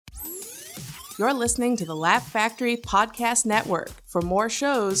You're listening to the Laugh Factory Podcast Network. For more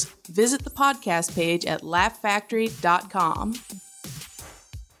shows, visit the podcast page at laughfactory.com.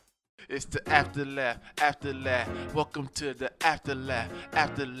 It's the afterlaugh, afterlaugh. Welcome to the afterlaugh,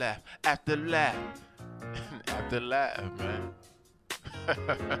 afterlaugh, afterlaugh. Afterlaugh, man.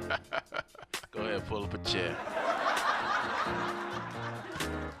 Go ahead, pull up a chair.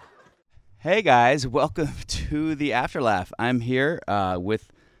 Hey guys, welcome to the Afterlaugh. I'm here with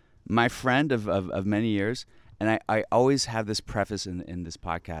my friend of many years, and I always have this preface in this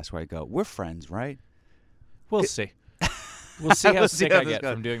podcast where I go, we're friends, right? We'll see. We'll see how sick I get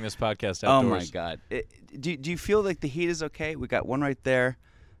from doing this podcast outdoors. Oh my God. Do you feel like the heat is okay? We got one right there.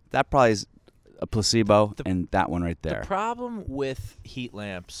 That probably is a placebo, and that one right there. The problem with heat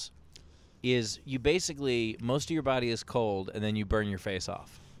lamps is you basically, most of your body is cold, and then you burn your face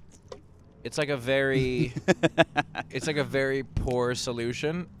off. It's like a very poor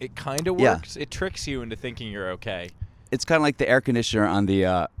solution. It kind of works. Yeah. It tricks you into thinking you're okay. It's kind of like the air conditioner on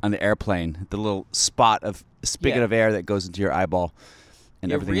the airplane, the little spot of spigot of air that goes into your eyeball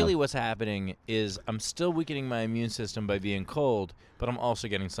and everything really else. What's happening is I'm still weakening my immune system by being cold, but I'm also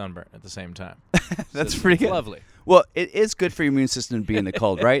getting sunburn at the same time. That's pretty good. Lovely. Well, it is good for your immune system to be in the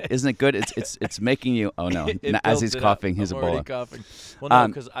cold, right? Isn't it good? It's making you. Oh no! As he's coughing, his Ebola. Already coughing. Well, no,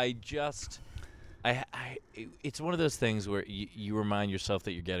 because it's one of those things where you remind yourself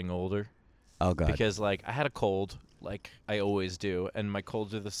that you're getting older. Oh God! Because like I had a cold, like I always do, and my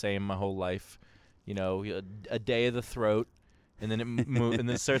colds are the same my whole life. You know, a day of the throat, and then and then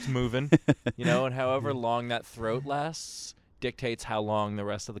it starts moving. You know, and however long that throat lasts dictates how long the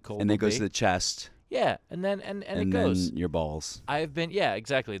rest of the cold. And then will it goes be. to the chest. Yeah, and then it goes. Then your balls. I've been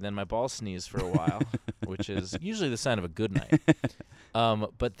exactly. Then my balls sneeze for a while, which is usually the sign of a good night.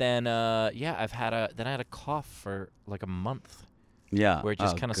 But then I had a cough for like a month. Yeah. Where it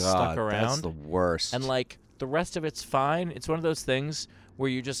just kind of stuck around. That's the worst. And like the rest of it's fine. It's one of those things where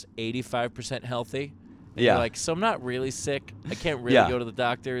you're just 85% healthy. And you're like, so I'm not really sick. I can't really go to the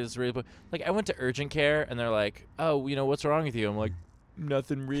doctor. It's really like I went to urgent care and they're like, oh, you know, what's wrong with you? I'm like,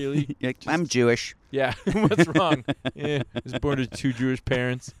 nothing really. I'm Jewish. Yeah. What's wrong? I was born to 2 Jewish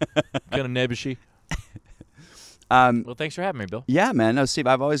parents. Kind of nebbishy. Well, thanks for having me, Bill. Yeah, man. No, Steve,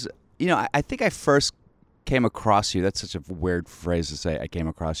 I've always, I think I first came across you. That's such a weird phrase to say, I came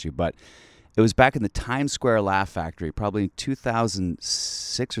across you. But it was back in the Times Square Laugh Factory, probably in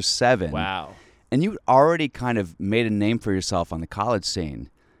 2006 or 7. Wow. And you already kind of made a name for yourself on the college scene.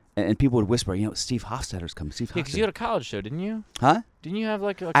 And people would whisper, Steve Hofstadter's coming. Steve Hofstadter. Yeah, because you had a college show, didn't you? Huh? Didn't you have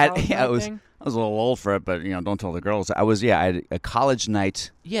like a college night thing? I was a little old for it, but, don't tell the girls. I had a college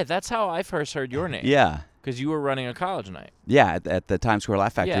night. Yeah, that's how I first heard your name. Yeah. Because you were running a college night. Yeah, at the Times Square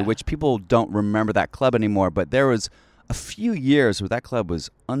Laugh Factory, which people don't remember that club anymore. But there was a few years where that club was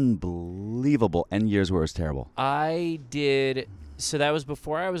unbelievable and years where it was terrible. So that was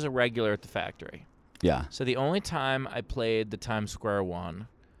before I was a regular at the factory. Yeah. So the only time I played the Times Square one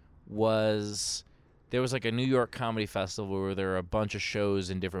was there was like a New York Comedy Festival where there were a bunch of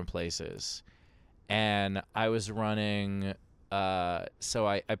shows in different places. And I was running, so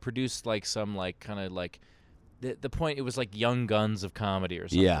I produced like some like kind of like, the point, it was like Young Guns of comedy or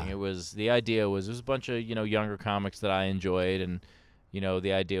something. Yeah. The idea was a bunch of, younger comics that I enjoyed. And,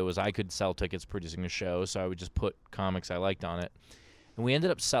 the idea was I could sell tickets producing a show. So I would just put comics I liked on it. And we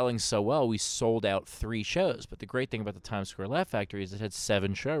ended up selling so well, we sold out 3 shows. But the great thing about the Times Square Laugh Factory is it had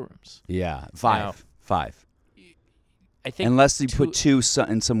 7 showrooms. Yeah, 5. Now, 5. I think unless you put 2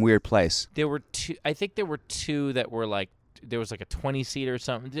 in some weird place. There were 2. I think there were 2 that were like, there was like a 20-seater or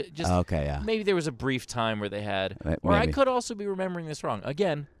something. Just okay, yeah. Maybe there was a brief time where they had, or I could also be remembering this wrong.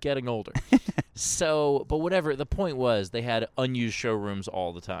 Again, getting older. So, but whatever. The point was they had unused showrooms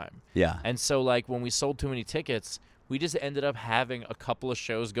all the time. Yeah. And so, like, when we sold too many tickets, we just ended up having a couple of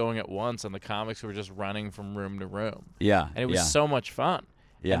shows going at once, and the comics were just running from room to room. Yeah. And it was so much fun.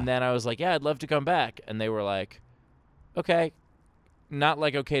 Yeah. And then I was like, yeah, I'd love to come back. And they were like, okay. Not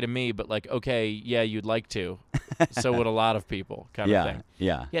like okay to me, but like, okay, yeah, you'd like to. So would a lot of people kind of thing.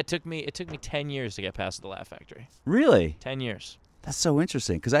 Yeah. Yeah, it took me 10 years to get past the Laugh Factory. Really? 10 years. That's so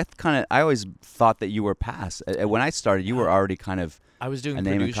interesting because I always thought that you were past. When I started, you were already kind of I was doing a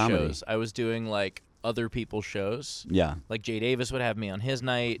name in produced comedy. shows. I was doing like other people's shows. Yeah. Like Jay Davis would have me on his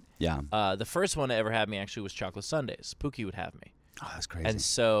night. Yeah. The first one to ever have me actually was Chocolate Sundays. Pookie would have me. Oh, that's crazy. And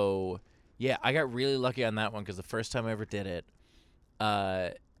so, yeah, I got really lucky on that one because the first time I ever did it,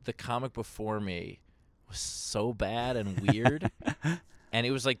 the comic before me was so bad and weird. And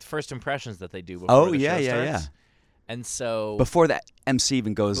it was like the first impressions that they do before the show starts. And so Before the MC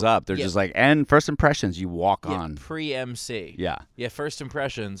even goes up, they're Yeah. just like, and first impressions, you walk yeah, on. pre-MC. Yeah. Yeah, first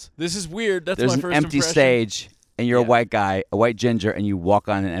impressions. This is weird. That's There's my an first empty impression. stage, and you're a Yeah. white guy, a white ginger, and you walk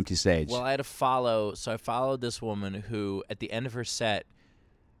on an empty stage. Well, I had to follow. So I followed this woman who, at the end of her set,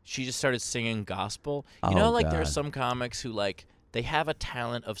 she just started singing gospel. You know, Oh, like there are God. some comics who like they have a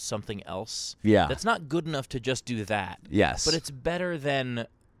talent of something else. Yeah. That's not good enough to just do that. Yes. But it's better than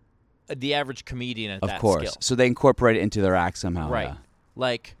the average comedian at of that course. skill. So they incorporate it into their act somehow. Right. Yeah.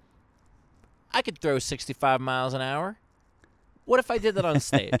 Like, I could throw 65 miles an hour. What if I did that on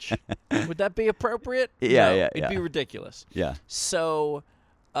stage? Would that be appropriate? Yeah, No, yeah, it'd yeah. be ridiculous. Yeah. So,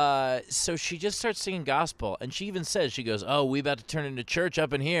 so she just starts singing gospel, and she even says, she goes, "Oh, we about to turn into church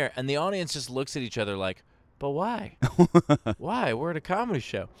up in here," and the audience just looks at each other like, "But why? Why? We're at a comedy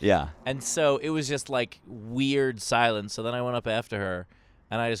show." Yeah. And so it was just like weird silence. So then I went up after her,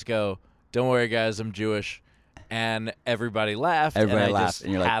 and I just go, "Don't worry, guys, I'm Jewish," and everybody laughed. Everybody and I laughed, just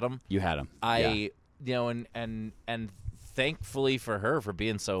and you're had like, 'em. you had him. You know, and thankfully for her for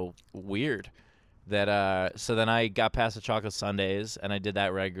being so weird that so then I got past the chocolate sundaes and I did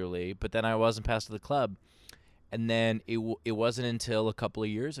that regularly, but then I wasn't past to the club, and then it wasn't until a couple of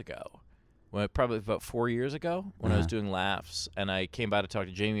years ago, when probably about 4 years ago, when I was doing Laughs, and I came by to talk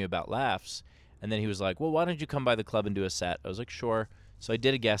to Jamie about Laughs, and then he was like, "Well, why don't you come by the club and do a set?" I was like, "Sure." So I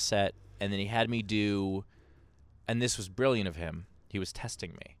did a guest set, and then he had me do, and this was brilliant of him. He was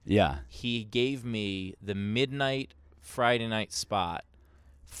testing me. Yeah. He gave me the midnight Friday night spot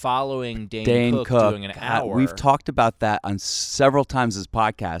following Dane Dane Cook doing an God, hour. We've talked about that on several times this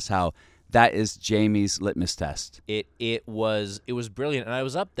podcast, how that is Jamie's litmus test. It was brilliant, and I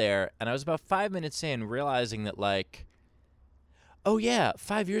was up there, and I was about 5 minutes in, realizing that like, oh yeah,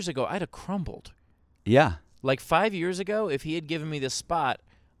 5 years ago I'd have crumbled. Yeah. Like 5 years ago, if he had given me this spot,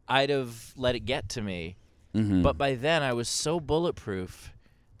 I'd have let it get to me. Mm-hmm. But by then, I was so bulletproof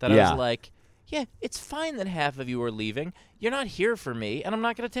that I Yeah. was like, yeah, it's fine that half of you are leaving. You're not here for me, and I'm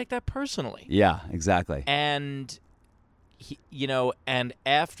not going to take that personally. Yeah, exactly. And, and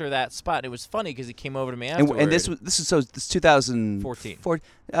after that spot, it was funny because he came over to me And, afterward. and this is 2014. 14.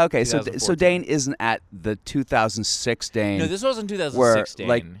 Okay, so 2014. Dane isn't at the 2006 Dane. No, this wasn't where 2016.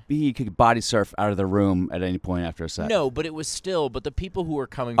 like he could body surf out of the room at any point after a set. No, but it was still. But the people who were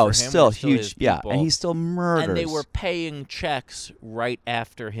coming Oh, for him still were still huge. his Yeah, people, and he still murders. and they were paying checks right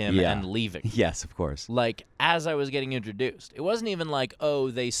after him Yeah. and leaving. Yes, of course. Like, as I was getting introduced. It wasn't even like,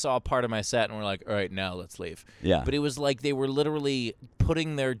 oh, they saw part of my set and were like, all right, now let's leave. Yeah. But it was like they were literally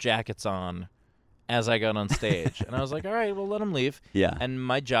putting their jackets on as I got on stage. And I was like, all right, well, let them leave. Yeah. And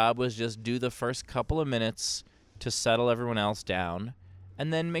my job was just do the first couple of minutes to settle everyone else down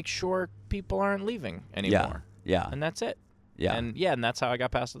and then make sure people aren't leaving anymore. Yeah. And that's it. Yeah. And that's how I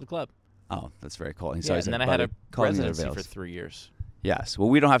got past to the club. Oh, that's very cool. Yeah, and then I had a calling the residency avails. for 3 years. Yes. Well,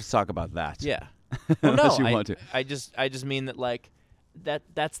 we don't have to talk about that. Yeah. Well, no, Unless you want to. I just mean that like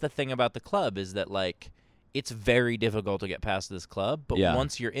that's the thing about the club is that like it's very difficult to get past this club, but Yeah.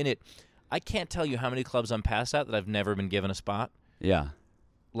 once you're in it, I can't tell you how many clubs I'm past at that I've never been given a spot. Yeah.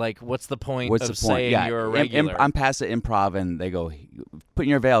 Like, what's the point What's of the point? saying Yeah. you're a regular? I'm past the improv, and they go, "Put in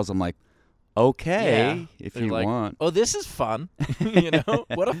your veils." I'm like, "Okay, Yeah. if They're you like, want." Oh, this is fun. You know,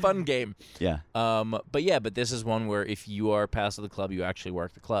 what a fun game. Yeah. But this is one where if you are past the club, you actually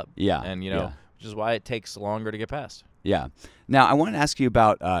work the club. Yeah, And yeah. which is why it takes longer to get past. Yeah. Now I want to ask you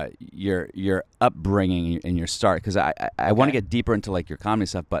about your upbringing and your start, because I want to Okay. get deeper into like your comedy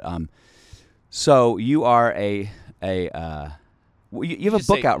stuff. But so you are you have a Just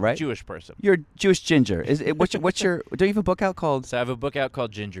book say out, right? Jewish person. You're a Jewish ginger. Is it what's your don't you have a book out called So I have a book out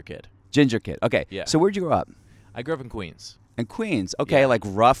called Ginger Kid. Ginger Kid? Okay. Yeah. So where'd you grow up? I grew up in Queens. In Queens. Okay, Yeah. like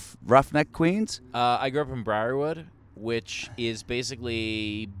roughneck Queens. I grew up in Briarwood, which is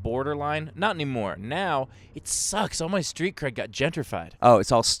basically borderline. Not anymore. Now it sucks. All my street cred got gentrified. Oh,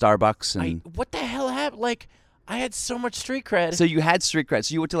 it's all Starbucks and. What the hell happened? Like, I had so much street cred. So you had street cred.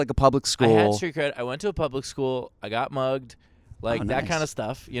 So you went to like a public I school. had street cred. I went to a public school. I got mugged, like Oh, that nice. kind of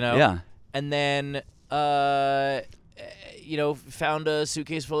stuff. You know. Yeah. And then, found a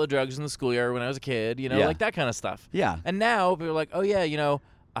suitcase full of drugs in the schoolyard when I was a kid. You know, Yeah. like that kind of stuff. Yeah. And now people are like, oh yeah,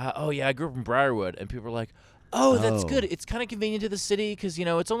 I grew up in Briarwood, and people are like, oh, that's Oh. good. It's kind of convenient to the city because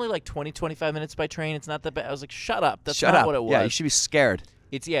it's only like 20, 25 minutes by train. It's not that bad. I was like, shut up. That's Shut not up. what it was. Yeah, you should be scared.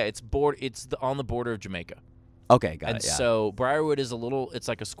 It's on the border of Jamaica. Okay, got And it. Yeah. so Briarwood is it's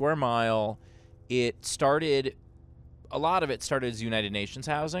like a square mile. A lot of it started as United Nations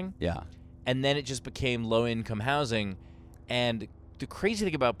housing, Yeah. and then it just became low-income housing. And the crazy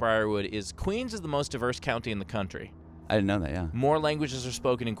thing about Briarwood is Queens is the most diverse county in the country. I didn't know that. Yeah. More languages are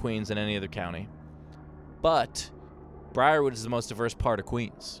spoken in Queens than any other county. But Briarwood is the most diverse part of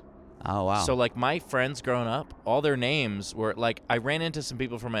Queens. Oh, wow. So, like, my friends growing up, all their names were, like, I ran into some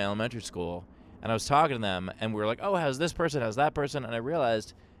people from my elementary school, and I was talking to them, and we were like, oh, how's this person, how's that person? And I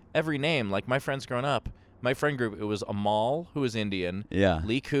realized every name, like, my friends growing up, my friend group, it was Amal, who was Indian, Yeah.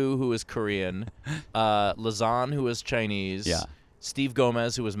 Lee Koo, who was Korean, Lazan, who was Chinese, Yeah. Steve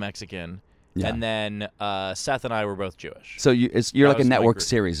Gomez, who was Mexican, Yeah. and then Seth and I were both Jewish. So you're That like a was my network group.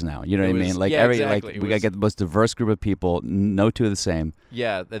 series now. You know It what I was- mean? Like yeah, every exactly. like we gotta get the most diverse group of people. No two are the same.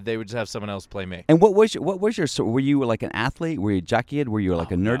 Yeah, they would just have someone else play me. And what was your? So were you like an athlete? Were you a jockey kid? Were you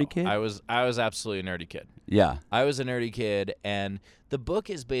like a nerdy No, kid? I was absolutely a nerdy kid. Yeah. I was a nerdy kid, and the book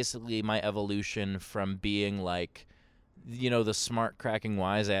is basically my evolution from being like, the smart cracking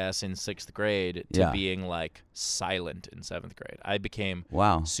wise ass in 6th grade to Yeah. being like silent in 7th grade. I became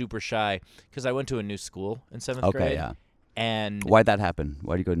Wow. super shy because I went to a new school in 7th Okay. grade. Yeah. And Why'd that happen?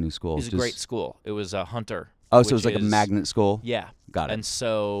 Why'd you go to new school? it was a great school. It was a Hunter. Oh, so it which was like a is- magnet school. Yeah. Got it. And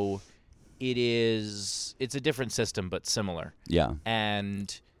so it's a different system, but similar. Yeah.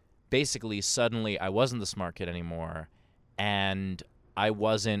 And basically, suddenly, I wasn't the smart kid anymore, and I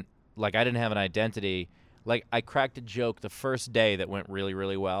wasn't, like, I didn't have an identity. Like, I cracked a joke the first day that went really,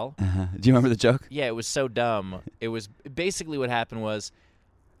 really well. Uh-huh. Do you remember the joke? Yeah, it was so dumb. It was basically what happened was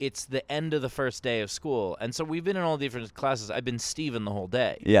it's the end of the first day of school, and so we've been in all different classes. I've been Steven the whole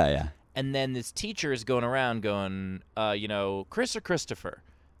day. Yeah. Yeah. And then this teacher is going around going, Chris or Christopher,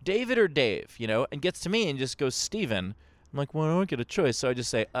 David or Dave, and gets to me and just goes, Steven. I'm like, well, I don't get a choice. So I just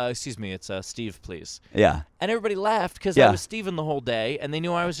say, excuse me, it's Steve, please. Yeah. And everybody laughed because Yeah. I was Steven the whole day, and they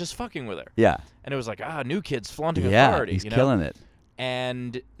knew I was just fucking with her. Yeah. And it was like, new kid's flaunting Yeah. authority. He's killing it.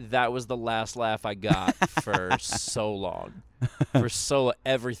 And that was the last laugh I got for so long.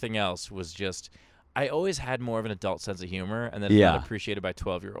 Everything else was just, I always had more of an adult sense of humor, and that's Yeah. not appreciated by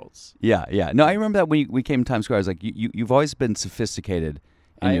 12-year-olds. Yeah. Yeah. No, I remember that when we came to Times Square. I was like, you've always been sophisticated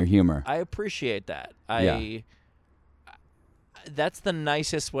in your humor. I appreciate that. Yeah. That's the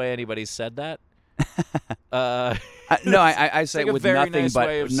nicest way anybody's said that. No, I say like it a with very nothing nice but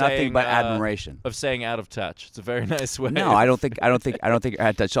way of nothing saying, but admiration. Of saying out of touch. It's a very nice way. No, I don't think you're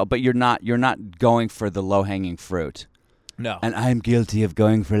at touch. But you're not going for the low hanging fruit. No. And I'm guilty of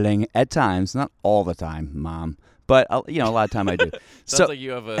going for at times, not all the time, Mom. But a lot of time I do. Sounds like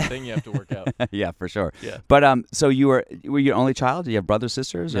you have a thing you have to work out. Yeah, for sure. Yeah. But so you were your only child? Do you have brothers,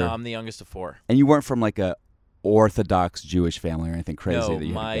 sisters? No, or? I'm the youngest of 4. And you weren't from like a Orthodox Jewish family or anything crazy No, that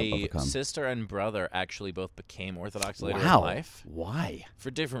you had to my overcome. sister and brother actually both became Orthodox later in Wow. life Why? for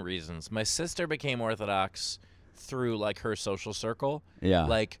different reasons. My sister became Orthodox through like her social circle. Yeah.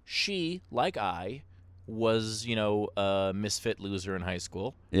 Like she, like I, was, a misfit loser in high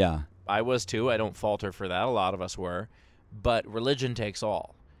school. Yeah. I was too. I don't fault her for that. A lot of us were. But religion takes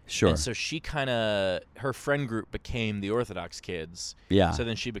all. Sure. And so she her friend group became the Orthodox kids. Yeah. So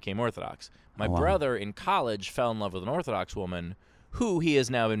then she became Orthodox. My Oh, wow. brother in college fell in love with an Orthodox woman who he has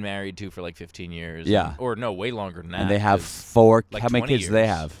now been married to for like 15 years. Yeah. Or no, way longer than that. And they have 'cause 4. like How many 20 kids do they years.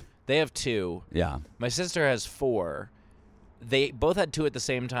 have? They have 2. Yeah. My sister has 4. They both had 2 at the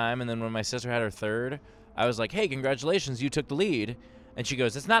same time, and then when my sister had her 3rd, I was like, hey, congratulations, you took the lead. And she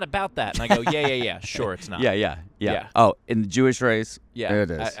goes, it's not about that. And I go, yeah, sure, it's not. Yeah. Yeah. Oh, in the Jewish race, Yeah, there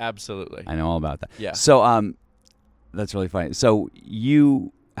it is. absolutely. I know all about that. Yeah. So, that's really funny. So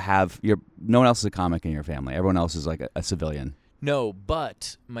you have no one else is a comic in your family. Everyone else is like a civilian. No,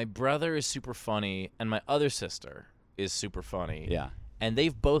 but my brother is super funny, and my other sister is super funny. Yeah. And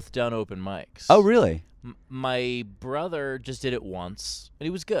they've both done open mics. Oh, really? My brother just did it once, and he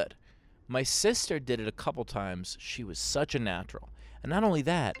was good. My sister did it a couple times. She was such a natural. And not only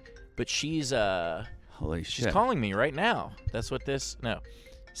that, but she's Holy she's shit. calling me right now. That's what this no.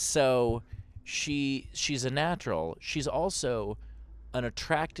 So she's a natural. She's also an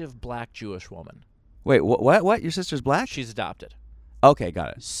attractive black Jewish woman. Wait, what? Your sister's black? She's adopted. Okay, got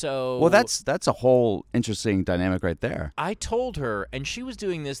it. So Well, that's a whole interesting dynamic right there. I told her, and she was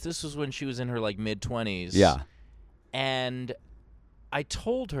doing this. This was when she was in her like mid-20s. Yeah. And I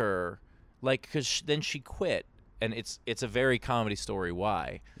told her, like, because then she quit, and it's a very comedy story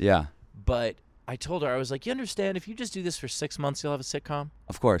why. Yeah. But I told her, I was like, you understand, if you just do this for 6 months, you'll have a sitcom.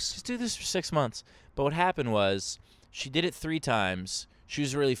 Of course. Just do this for 6 months. But what happened was, she did it 3 times. She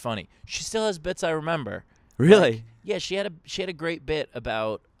was really funny. She still has bits I remember. Really? Like, yeah, she had a great bit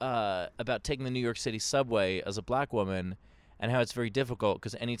about taking the New York City subway as a black woman, and how it's very difficult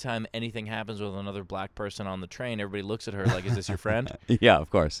because anytime anything happens with another black person on the train, everybody looks at her like, "Is this your friend?" Yeah, of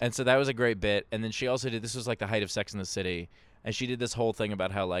course. And so that was a great bit. And then she also did, this was like the height of Sex in the City, and she did this whole thing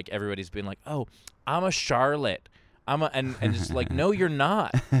about how like everybody's been like, "Oh, I'm a Charlotte. and it's like, no, you're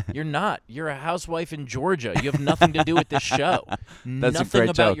not. You're not. You're a housewife in Georgia. You have nothing to do with this show. That's a nothing great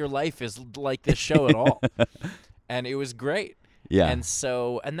about joke. your life is like this show at all. And it was great. Yeah. And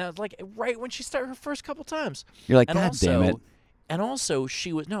that was like right when she started her first couple times. You're like, And God damn it. And also,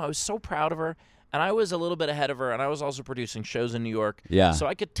 I was so proud of her. And I was a little bit ahead of her, and I was also producing shows in New York. Yeah. So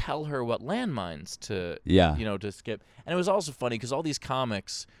I could tell her what landmines to, Yeah. to skip. And it was also funny because all these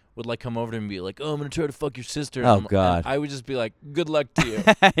comics would like come over to me and be like, "Oh, I'm gonna try to fuck your sister." Oh, and God. and I would just be like, "Good luck to you."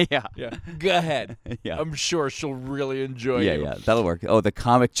 Yeah. Yeah. Go ahead. Yeah. I'm sure she'll really enjoy Yeah, you. yeah. That'll work. Oh, the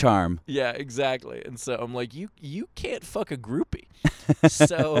comic charm. Yeah, exactly. And so I'm like, you can't fuck a groupie.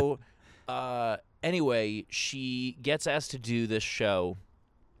 So anyway, she gets asked to do this show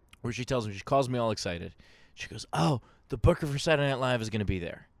where she calls me all excited. She goes, "Oh, the booker for Saturday Night Live is going to be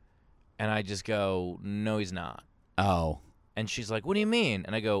there." And I just go, "No, he's not." Oh. And she's like, "What do you mean?"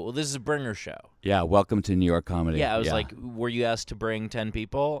 And I go, "Well, this is a bringer show." Yeah, welcome to New York comedy. Yeah, I was like, "Were you asked to bring 10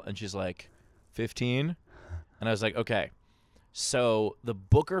 people?" And she's like, 15? And I was like, "Okay." So the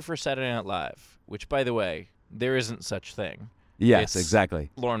booker for Saturday Night Live, which, by the way, there isn't such thing. Yes, It's exactly.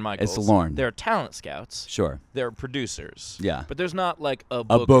 Lorne Michaels. It's Lorne. There are talent scouts. Sure. There are producers. Yeah. But there's not like a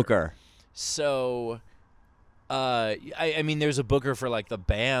booker. A booker. So, I mean, there's a booker for like the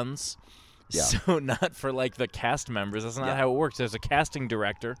bands. Yeah. So not for like the cast members. That's not Yeah. how it works. There's a casting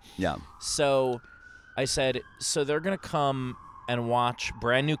director. Yeah. So I said, so they're going to come and watch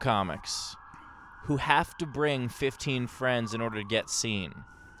brand new comics who have to bring 15 friends in order to get seen.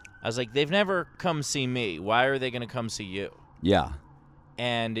 I was like, they've never come see me. Why are they going to come see you? Yeah.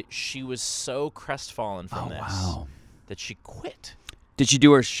 And she was so crestfallen from this Wow. that she quit. Did she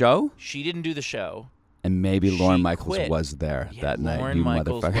do her show? She didn't do the show. And maybe She Lorne Michaels quit. was there Yeah, that night. Lorne You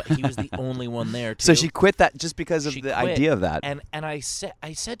Michaels, motherfucker. he was the only one there, too. So she quit that just because of She the quit. idea of that. And I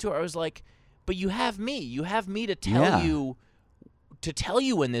said to her, I was like, but you have me. You have me to Yeah. tell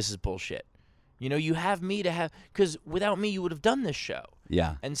you when this is bullshit. You have me to have, because without me, you would have done this show.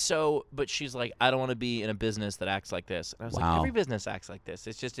 Yeah. And so, but she's like, I don't want to be in a business that acts like this. And I was like, Wow. every business acts like this.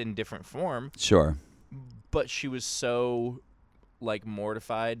 It's just in different form. Sure. But she was so, like,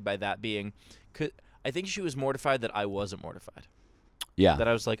 mortified by that being, I think she was mortified that I wasn't mortified. Yeah. That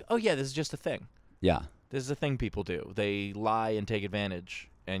I was like, oh, yeah, this is just a thing. Yeah. This is a thing people do. They lie and take advantage,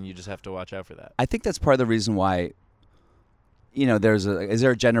 and you just have to watch out for that. I think that's part of the reason why, is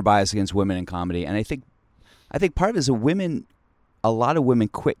there a gender bias against women in comedy? And I think part of it is a lot of women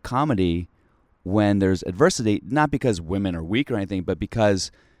quit comedy when there's adversity, not because women are weak or anything, but because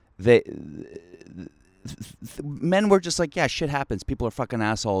men were just like, yeah, shit happens. People are fucking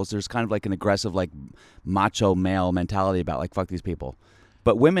assholes. There's kind of like an aggressive, like macho male mentality about like, fuck these people.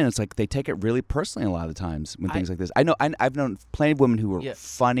 But women, it's like they take it really personally a lot of the times when things like this. I've known plenty of women who were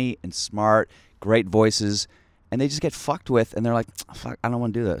funny and smart, great voices, and they just get fucked with, and they're like, fuck, I don't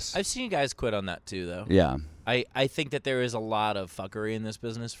want to do this. I've seen guys quit on that too, though. Yeah. I think that there is a lot of fuckery in this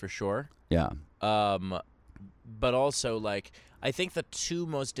business for sure. Yeah. But also, like, I think the two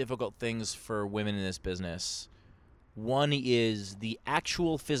most difficult things for women in this business, one is the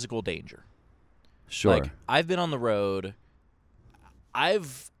actual physical danger. Sure. Like, I've been on the road.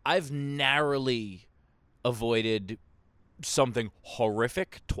 I've narrowly avoided something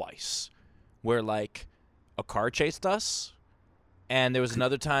horrific twice, where like a car chased us, and there was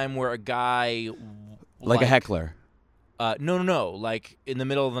another time where a guy like a heckler. No. Like in the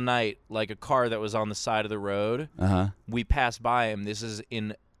middle of the night, like a car that was on the side of the road. Uh-huh. We passed by him. This is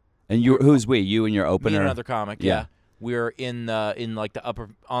in. And who's we? You and your opener? Me and another comic. Yeah. We're in like the on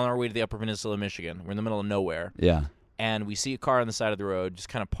our way to the Upper Peninsula of Michigan. We're in the middle of nowhere. Yeah. And we see a car on the side of the road, just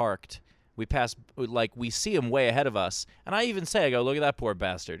kind of parked. We pass, like, we see him way ahead of us. And I even say, I go, look at that poor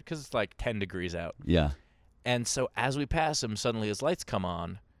bastard, because it's like 10 degrees out. Yeah. And so as we pass him, suddenly his lights come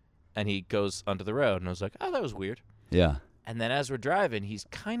on, and he goes onto the road. And I was like, oh, that was weird. Yeah. And then as we're driving, he's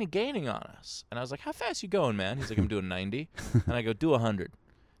kind of gaining on us. And I was like, how fast you going, man? He's like, I'm doing 90. And I go, do 100.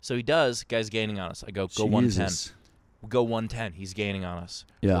 So he does. Guy's gaining on us. I go, go 110. Go 110. He's gaining on us.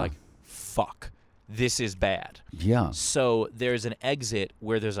 Yeah. We're like, fuck. This is bad. Yeah. So there's an exit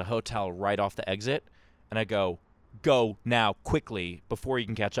where there's a hotel right off the exit. And I go now, quickly, before you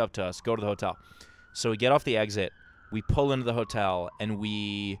can catch up to us. Go to the hotel. So we get off the exit. We pull into the hotel, and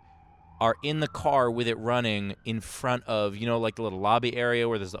we are in the car with it running in front of, like the little lobby area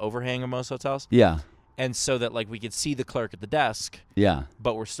where there's the overhang of most hotels. Yeah. And so that, like, we could see the clerk at the desk. Yeah.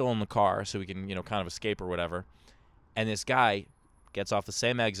 But we're still in the car, so we can, kind of escape or whatever. And this guy gets off the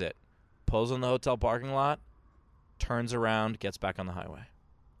same exit, pulls in the hotel parking lot, turns around, gets back on the highway.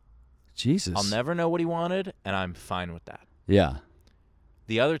 Jesus. I'll never know what he wanted, and I'm fine with that. Yeah.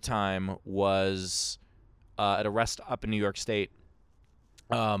 The other time was at a rest stop in New York State.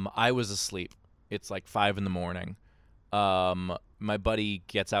 I was asleep. It's like 5 a.m. My buddy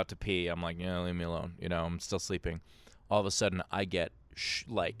gets out to pee. I'm like, leave me alone. I'm still sleeping. All of a sudden, I get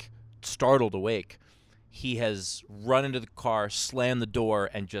startled awake. He has run into the car, slammed the door,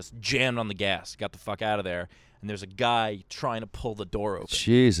 and just jammed on the gas. Got the fuck out of there. And there's a guy trying to pull the door open.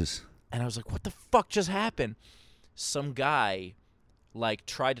 Jesus. And I was like, what the fuck just happened? Some guy,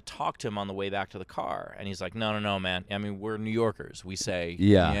 tried to talk to him on the way back to the car. And he's like, no, man. I mean, we're New Yorkers. We say,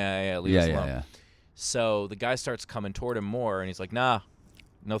 leave us alone. Yeah. So the guy starts coming toward him more, and he's like, nah,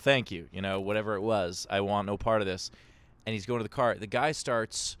 no thank you. Whatever it was, I want no part of this. And he's going to the car. The guy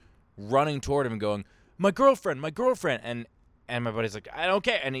starts running toward him and going, my girlfriend. And my buddy's like, I don't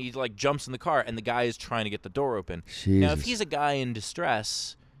care. And he, jumps in the car, and the guy is trying to get the door open. Jesus. Now, if he's a guy in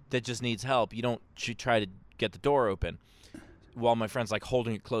distress that just needs help, you don't try to get the door open while my friend's,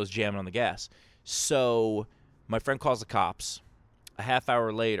 holding it closed, jamming on the gas. So my friend calls the cops. A half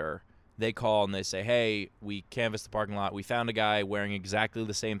hour later, they call, and they say, hey, we canvassed the parking lot. We found a guy wearing exactly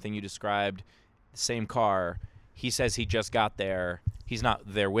the same thing you described, the same car. He says he just got there. He's not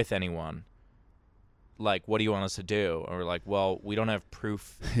there with anyone. What do you want us to do? And we're like, well, we don't have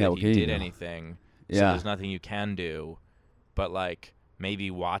proof that he did anything, so there's nothing you can do. But,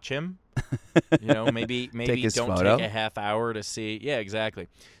 maybe watch him. Maybe don't photo. take a half hour to see. Yeah, exactly.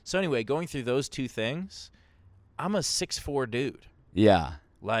 So anyway, going through those two things, I'm a 6'4" dude. Yeah.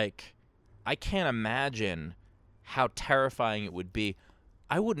 I can't imagine how terrifying it would be.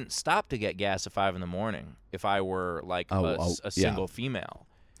 I wouldn't stop to get gas at 5 a.m. if I were a single female.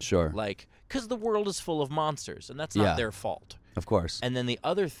 Sure. Because the world is full of monsters, and that's not their fault. Of course. And then the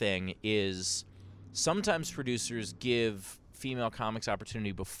other thing is sometimes producers give female comics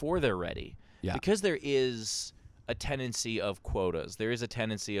opportunity before they're ready. Yeah. Because there is a tendency of quotas. There is a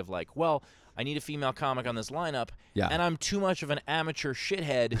tendency of I need a female comic on this lineup, and I'm too much of an amateur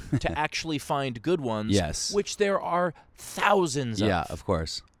shithead to actually find good ones, which there are thousands of. Yeah, of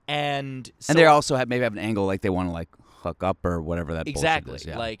course. And they also maybe have an angle they want to hook up or whatever that exactly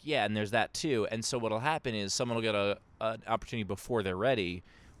bullshit is. Yeah. And there's that too. And so what'll happen is someone will get an opportunity before they're ready,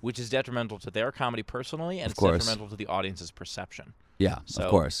 which is detrimental to their comedy personally, and it's detrimental to the audience's perception. Yeah, so of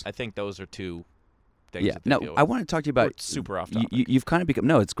course. I think those are two things. Yeah, no, I want to talk to you about. We're super off topic. You've kind of become.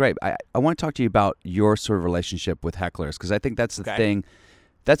 No, it's great. I want to talk to you about your sort of relationship with hecklers, because I think that's the thing.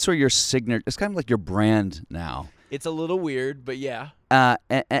 That's sort of your signature. It's kind of like your brand now. It's a little weird, but yeah. And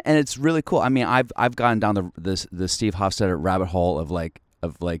it's really cool. I mean, I've gone down the Steve Hofstetter rabbit hole of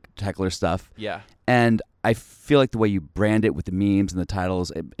heckler stuff. Yeah. And I feel like the way you brand it with the memes and the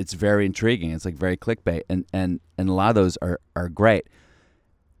titles, it's very intriguing. It's very clickbait, and a lot of those are great.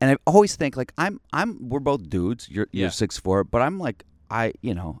 And I always think we're both dudes. You're 6'4", but I'm I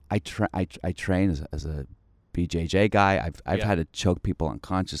train as a BJJ guy. I've had to choke people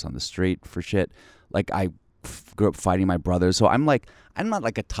unconscious on the street for shit. I grew up fighting my brothers, so I'm not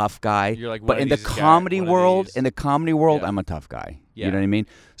a tough guy. You're but in the comedy world, I'm a tough guy. Yeah. You know what I mean?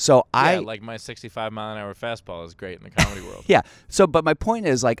 So my 65 mile an hour fastball is great in the comedy world. Yeah. So, but my point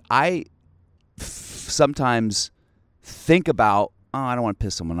is I sometimes think about, I don't want to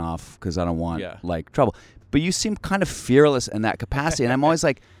piss someone off because I don't want trouble. But you seem kind of fearless in that capacity, and I'm always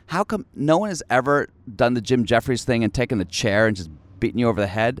how come no one has ever done the Jim Jeffries thing and taken the chair and just beaten you over the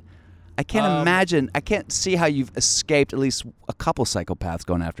head? I can't imagine. I can't see how you've escaped at least a couple psychopaths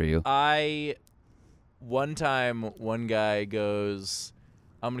going after you. One time, one guy goes,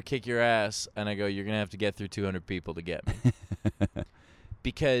 I'm going to kick your ass. And I go, you're going to have to get through 200 people to get me.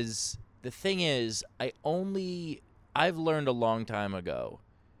 Because the thing is, I've learned a long time ago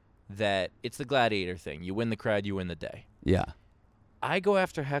that it's the gladiator thing. You win the crowd, you win the day. Yeah. I go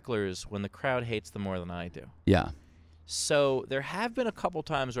after hecklers when the crowd hates them more than I do. Yeah. So there have been a couple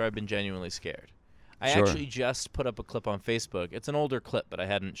times where I've been genuinely scared. I actually just put up a clip on Facebook. It's an older clip, but I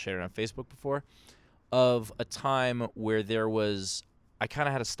hadn't shared it on Facebook before, of a time where I kind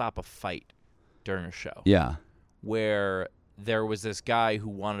of had to stop a fight during a show. Yeah. Where there was this guy who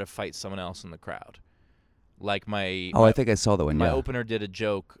wanted to fight someone else in the crowd. I think I saw that one, My opener did a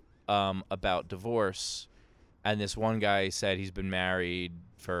joke about divorce, and this one guy said he's been married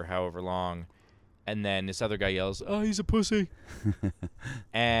for however long, and then this other guy yells, "Oh, he's a pussy."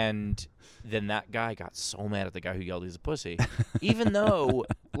 And then that guy got so mad at the guy who yelled he's a pussy, even though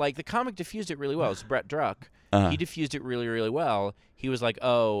the comic diffused it really well. It's Brett Druck. He diffused it really, really well. He was like,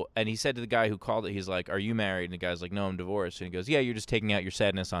 "Oh," and he said to the guy who called it, he's like, "Are you married?" And the guy's like, "No, I'm divorced." And he goes, "Yeah, you're just taking out your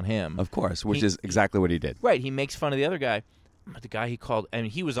sadness on him." Of course, which is exactly what he did. Right. He makes fun of the other guy. But the guy he called, and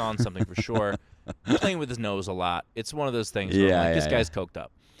he was on something for sure, playing with his nose a lot. It's one of those things where this guy's coked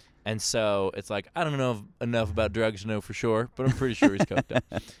up. And so it's like, I don't know enough about drugs to know for sure, but I'm pretty sure he's coked up.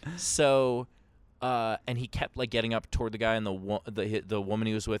 So, and he kept like getting up toward the guy, and the woman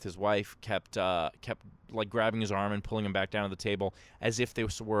he was with, his wife, kept like grabbing his arm and pulling him back down to the table as if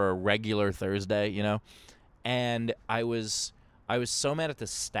this were a regular Thursday, you know. And I was so mad at the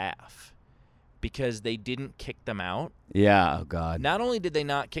staff because they didn't kick them out. Yeah. Oh God. Not only did they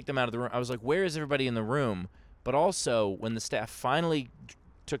not kick them out of the room, I was like, where is everybody in the room? But also, when the staff finally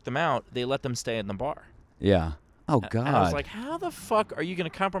took them out, they let them stay in the bar. Yeah. Oh God. And I was like, how the fuck are you going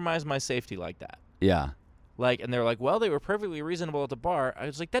to compromise my safety like that? Yeah. Like, and they're like, well, they were perfectly reasonable at the bar. I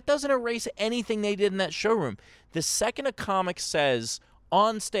was like, that doesn't erase anything they did in that showroom. The second a comic says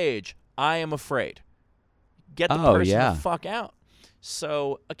on stage, I am afraid, get the person the fuck out.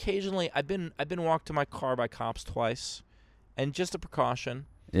 So occasionally, I've been walked to my car by cops twice, and just a precaution.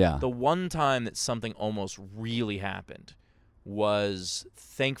 Yeah. The one time that something almost really happened was,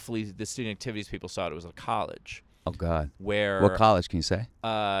 thankfully, the student activities people saw it. It was at college. Oh God. Where? What college can you say?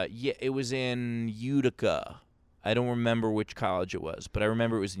 Yeah, it was in Utica. I don't remember which college it was, but I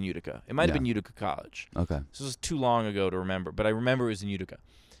remember it was in Utica. It might have been Utica College. Okay. This was too long ago to remember, but I remember it was in Utica.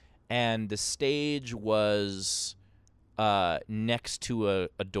 And the stage was next to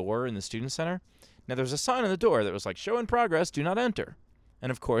a door in the student center. Now, there's a sign on the door that was like, show in progress, do not enter.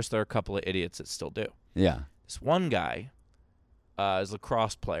 And, of course, there are a couple of idiots that still do. Yeah. This one guy is a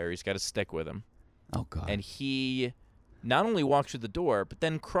lacrosse player. He's got a stick with him. Oh God. And he not only walks through the door, but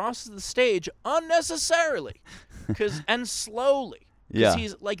then crosses the stage unnecessarily and slowly. Yeah.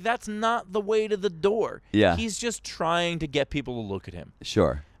 He's like, that's not the way to the door. Yeah. He's just trying to get people to look at him.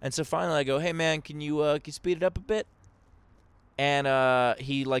 Sure. And so finally I go, hey, man, can you speed it up a bit? And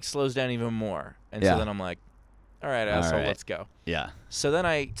he, like, slows down even more. And so then I'm like, all right, asshole, let's go. Yeah. So then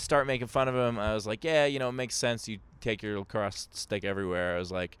I start making fun of him. I was like, yeah, you know, it makes sense. You take your lacrosse stick everywhere. I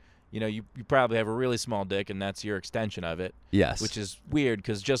was like, you know, you probably have a really small dick, and that's your extension of it. Yes. Which is weird,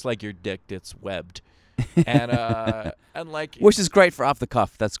 because just like your dick, it's webbed. And like... Which is great for off the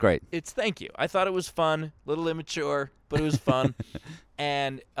cuff. That's great. Thank you. I thought it was fun. A little immature, but it was fun.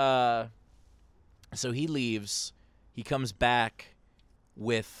 And so he leaves. He comes back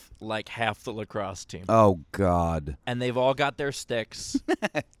with, like, half the lacrosse team. Oh, God. And they've all got their sticks.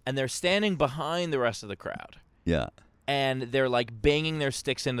 And they're standing behind the rest of the crowd. Yeah. And they're, like, banging their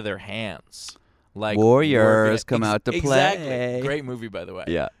sticks into their hands. Like, Warriors come out to play. Exactly. Great movie, by the way.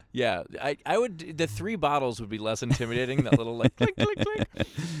 Yeah. Yeah. I would... The 3 bottles would be less intimidating. That little, like, click, click, click.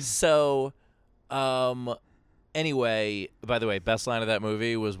 So, anyway, by the way, best line of that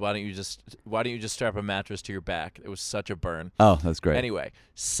movie was, why don't you just strap a mattress to your back? It was such a burn. Oh, that's great. Anyway,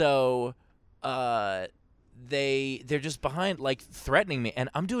 so they're just behind, like, threatening me, and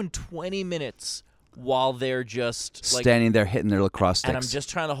I'm doing 20 minutes while they're just, like, standing there hitting their lacrosse sticks. and I'm just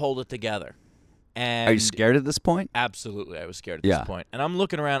trying to hold it together. And are you scared at this point? Absolutely, I was scared at this point. And I'm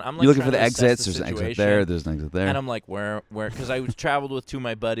looking around. I'm like, you looking for trying the to assess exits? the There's an exit situation. there. There's an exit there. And I'm like, where? Because I traveled with 2 of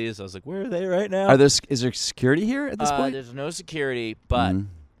my buddies. I was like, where are they right now? Is there security here at this point? There's no security, but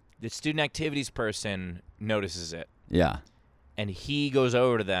the student activities person notices it. Yeah. And he goes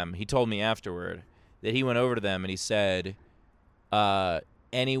over to them. He told me afterward that he went over to them and he said,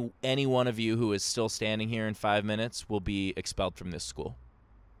 any one of you who is still standing here in 5 minutes will be expelled from this school.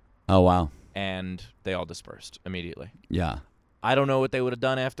 Oh, wow. And they all dispersed immediately. Yeah. I don't know what they would have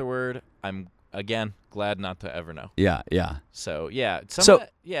done afterward. I'm, again, glad not to ever know. Yeah, yeah. So, yeah. Some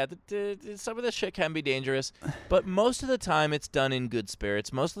of this shit can be dangerous, but most of the time it's done in good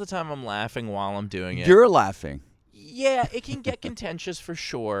spirits. Most of the time I'm laughing while I'm doing it. You're laughing. Yeah, it can get contentious for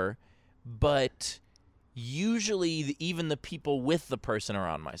sure, but usually even the people with the person are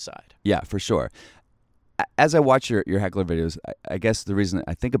on my side. Yeah, for sure. As I watch your heckler videos, I guess the reason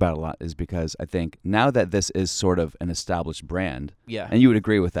I think about it a lot is because I think now that this is sort of an established brand, and you would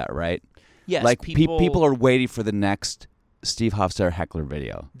agree with that, right? Yes. Like people are waiting for the next Steve Hofstadter heckler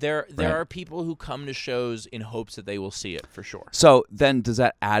video. There are people who come to shows in hopes that they will see it for sure. So then does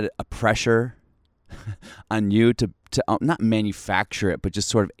that add a pressure on you to not manufacture it, but just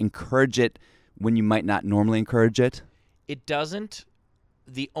sort of encourage it when you might not normally encourage it? It doesn't.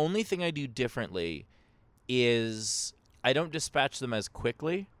 The only thing I do differently is I don't dispatch them as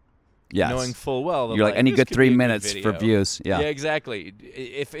quickly, knowing full well that you're like, I need good 3 minutes for views. Yeah, exactly.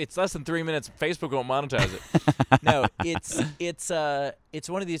 If it's less than 3 minutes, Facebook won't monetize it. No, it's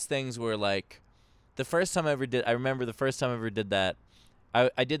one of these things where, like, the first time I ever did, I remember the first time I ever did that.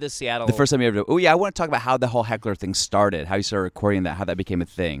 I did the Seattle. The first time you ever did. Oh yeah, I want to talk about how the whole heckler thing started. How you started recording that. How that became a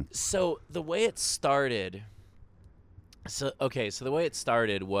thing. So the way it started. So the way it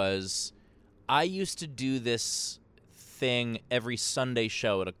started was, I used to do this thing every Sunday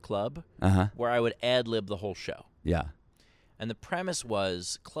show at a club Uh-huh. where I would ad-lib the whole show. Yeah. And the premise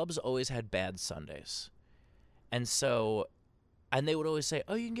was clubs always had bad Sundays. And so, and they would always say,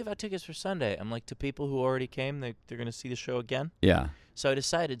 oh, you can give out tickets for Sunday. I'm like, to people who already came, they're going to see the show again? Yeah. So I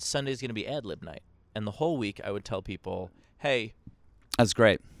decided Sunday's going to be ad-lib night. And the whole week I would tell people, hey, That's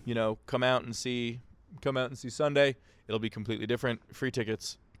great. come out and see Sunday. It'll be completely different. Free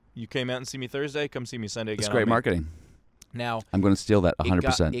tickets. You came out and see me Thursday, come see me Sunday again. That's great marketing. Now, I'm going to steal that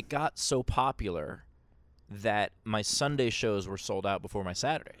 100%. it got so popular that my Sunday shows were sold out before my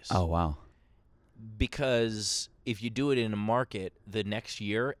Saturdays. Oh, wow. Because if you do it in a market, the next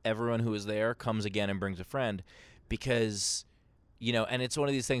year, everyone who is there comes again and brings a friend. Because, and it's one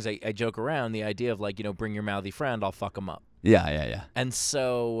of these things I joke around, the idea of bring your mouthy friend, I'll fuck them up. Yeah. And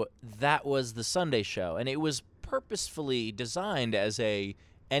so that was the Sunday show. And it was purposefully designed as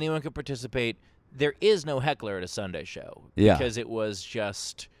anyone could participate. There is no heckler at a Sunday show. Yeah. Because it was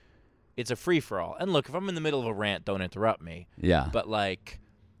just, it's a free-for-all. And look, if I'm in the middle of a rant, don't interrupt me. Yeah. But,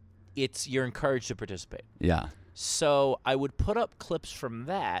 you're encouraged to participate. Yeah. So I would put up clips from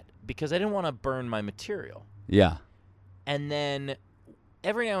that because I didn't want to burn my material. Yeah. And then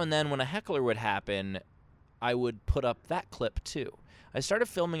every now and then when a heckler would happen, I would put up that clip too. I started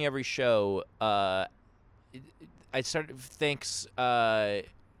filming every show. I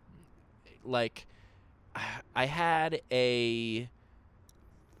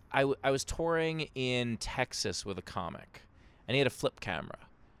was touring in Texas with a comic, and he had a flip camera.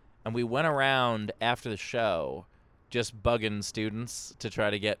 And we went around after the show just bugging students to try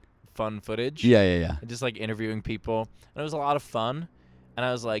to get fun footage. Yeah. And just, interviewing people. And it was a lot of fun. And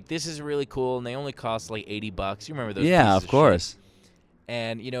I was like, this is really cool, and they only cost, $80. You remember those Yeah, pieces of shit. course.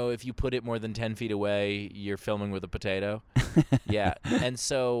 And, if you put it more than 10 feet away, you're filming with a potato. Yeah. And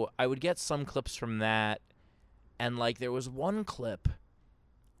so I would get some clips from that. And, there was one clip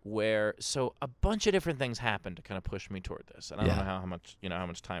where, so a bunch of different things happened to kind of push me toward this. And I don't know how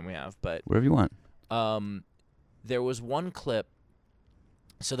much time we have, but Whatever you want. there was one clip.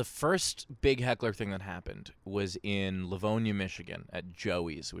 So the first big heckler thing that happened was in Livonia, Michigan at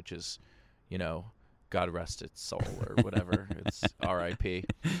Joey's, which is, God rest its soul or whatever. It's R.I.P.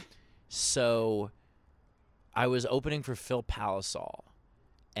 So I was opening for Phil Palisol,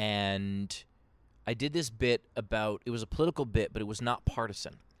 and I did this bit about, it was a political bit, but it was not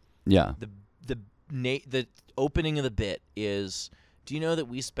partisan. Yeah. The opening of the bit is, do you know that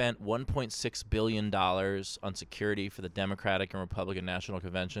we spent $1.6 billion on security for the Democratic and Republican national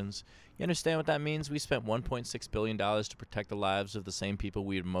conventions? You understand what that means? We spent $1.6 billion to protect the lives of the same people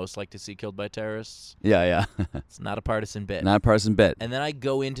we would most like to see killed by terrorists. Yeah. It's not a partisan bit. Not a partisan bit. And then I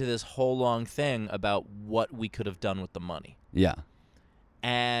go into this whole long thing about what we could have done with the money. Yeah.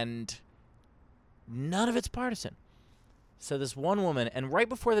 And none of it's partisan. So this one woman, and right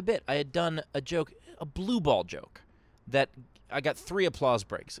before the bit, I had done a joke, a blue ball joke, that I got 3 applause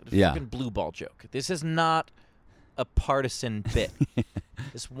breaks. A fucking blue ball joke. This is not a partisan bit.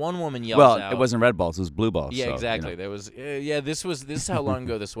 This one woman yells out. Well, it wasn't red balls; it was blue balls. Yeah, so, exactly. There was. This is how long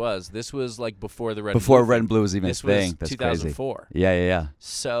ago this was. This was before the red. Before and blue red thing. and blue was even a This thing. was That's 2004. crazy. Yeah.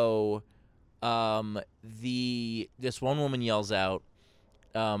 So, this one woman yells out,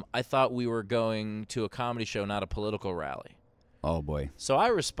 I thought we were going to a comedy show, not a political rally. Oh boy. So I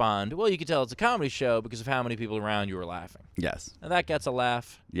respond, well, you can tell it's a comedy show because of how many people around you were laughing. Yes. And that gets a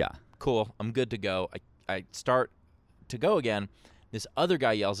laugh. Yeah. Cool. I'm good to go. I start to go again. This other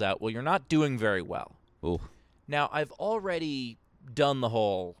guy yells out, well, you're not doing very well. Ooh. Now, I've already done the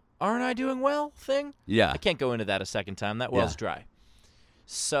whole, aren't I doing well thing? Yeah. I can't go into that a second time. That well's dry.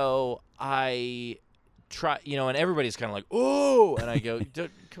 So I try, and everybody's kind of like, oh, and I go,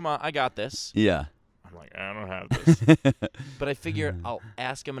 come on, I got this. Yeah. I'm like, I don't have this. But I figure I'll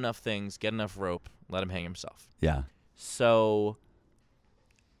ask him enough things, get enough rope, let him hang himself. Yeah. So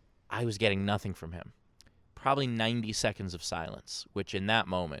I was getting nothing from him. Probably 90 seconds of silence, which in that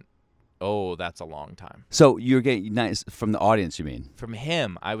moment, that's a long time. So you're getting nice from the audience, you mean? From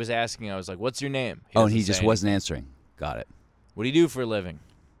him, I was asking, I was like, what's your name? And he doesn't just say wasn't answering. Got it. What do you do for a living?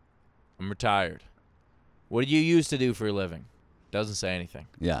 I'm retired. What did you used to do for a living? Doesn't say anything.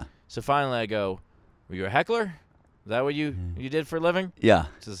 Yeah. So finally I go, were you a heckler? Is that what you did for a living? Yeah.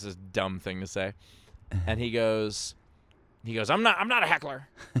 It's just this dumb thing to say. And he goes, I'm not a heckler.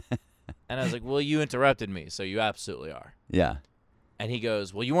 And I was like, well, you interrupted me, so you absolutely are. Yeah. And he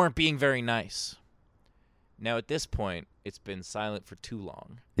goes, well, you weren't being very nice. Now at this point, it's been silent for too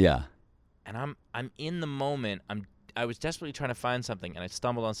long. Yeah. And I'm in the moment. I was desperately trying to find something, and I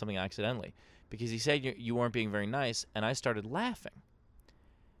stumbled on something accidentally because he said you weren't being very nice, and I started laughing.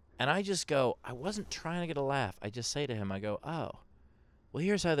 And I just go, I wasn't trying to get a laugh. I just say to him, I go, oh, well,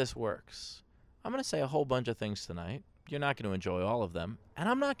 here's how this works. I'm going to say a whole bunch of things tonight. You're not going to enjoy all of them. And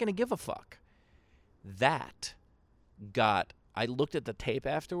I'm not going to give a fuck. I looked at the tape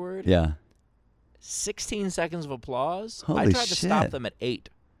afterward. Yeah. 16 seconds of applause. Holy I tried to stop shit. them at 8.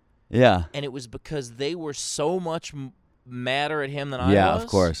 Yeah. And it was because they were so much madder at him than I was. Yeah, of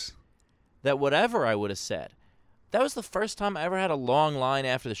course. That whatever I would have said. That was the first time I ever had a long line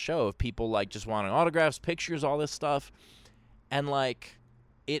after the show of people, like, just wanting autographs, pictures, all this stuff. And, like,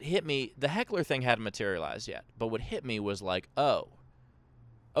 it hit me. The heckler thing hadn't materialized yet. But what hit me was like, oh,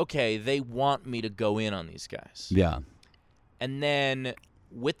 okay, they want me to go in on these guys. Yeah. And then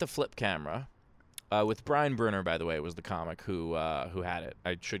with the flip camera, with Brian Bruner, by the way, was the comic who had it.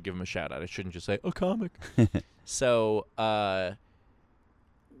 I should give him a shout out. I shouldn't just say a comic. So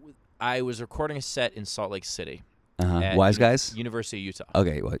I was recording a set in Salt Lake City. At Wise Guys? University of Utah.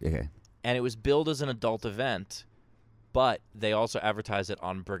 Okay. Well, okay. And it was billed as an adult event, but they also advertised it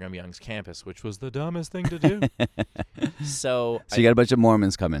on Brigham Young's campus, which was the dumbest thing to do. So you got a bunch of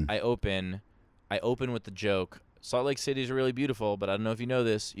Mormons coming. I open with the joke, Salt Lake City is really beautiful, but I don't know if you know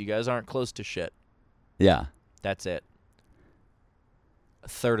this, you guys aren't close to shit. Yeah. That's it. A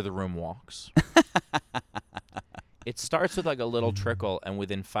third of the room walks. It starts with like a little trickle, and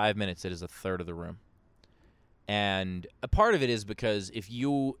within 5 minutes, it is a third of the room. And a part of it is because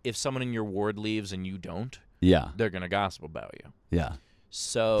if someone in your ward leaves and you don't, Yeah. they're gonna gossip about you. Yeah.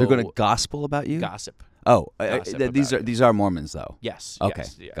 So They're going to gospel about you? gossip. Oh, Gossip these are Mormons though. Yes. Okay,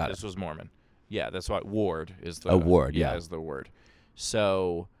 Yes, yeah, got this was Mormon. Yeah, that's why ward is the ward, yeah. is the word.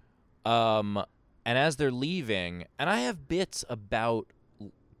 So, and as they're leaving, and I have bits about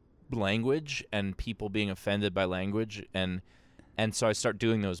language and people being offended by language, and so I start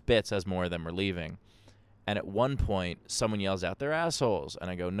doing those bits as more of them are leaving. And at one point, someone yells out, "They're assholes,"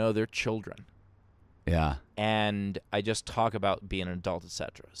 and I go, "No, they're children." Yeah. And I just talk about being an adult,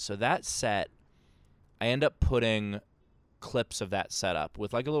 etc. So that set, I end up putting clips of that setup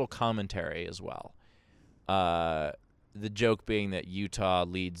with like a little commentary as well. The joke being that Utah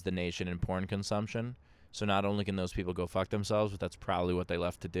leads the nation in porn consumption. So not only can those people go fuck themselves, but that's probably what they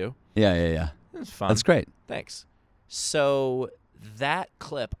left to do. Yeah. It's fun. That's great. Thanks. So that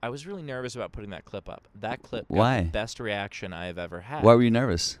clip, I was really nervous about putting that clip up. That clip got Why? the best reaction I have ever had. Why were you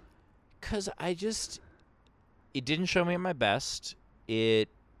nervous? Because it didn't show me at my best. It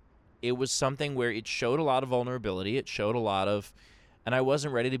was something where it showed a lot of vulnerability. It showed a lot of, and I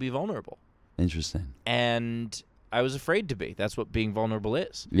wasn't ready to be vulnerable. Interesting. And I was afraid to be. That's what being vulnerable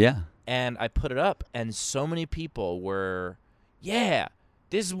is. Yeah. And I put it up, and so many people were, yeah,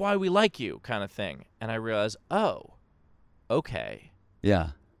 this is why we like you, kind of thing. And I realized, oh, okay. Yeah.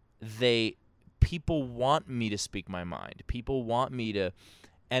 People want me to speak my mind. People want me to,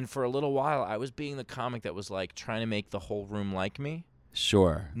 and for a little while, I was being the comic that was like trying to make the whole room like me.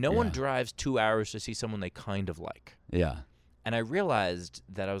 Sure. No one drives 2 hours to see someone they kind of like. Yeah. And I realized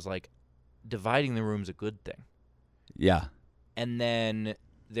that I was like, dividing the room's a good thing. Yeah. And then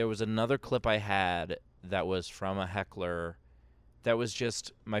there was another clip I had that was from a heckler that was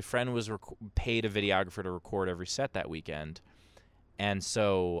just, my friend was paid a videographer to record every set that weekend. And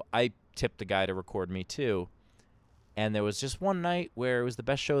so I tipped the guy to record me too. And there was just one night where it was the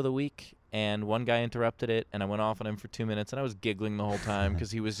best show of the week, and one guy interrupted it, and I went off on him for 2 minutes, and I was giggling the whole time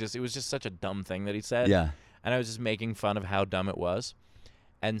because it was just such a dumb thing that he said. Yeah. And I was just making fun of how dumb it was.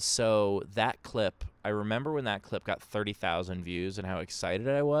 And so that clip, I remember when that clip got 30,000 views and how excited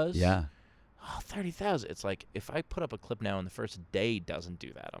I was. Yeah. Oh, 30,000. It's like, if I put up a clip now and the first day doesn't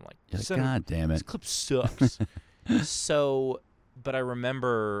do that, I'm like, God damn this it. clip sucks. So, but I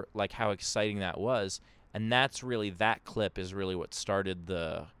remember like how exciting that was. And that's really, that clip is really what started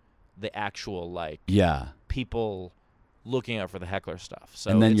the actual, like, Yeah. people looking out for the heckler stuff. So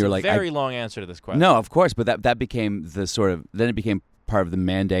And then it's you're a like, very long answer to this question. No, of course, but that became the sort of, then it became part of the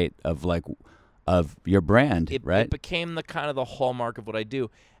mandate of like, of your brand, right? It became the kind of the hallmark of what I do.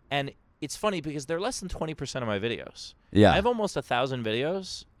 And it's funny because they're less than 20% of my videos. Yeah. I have almost 1,000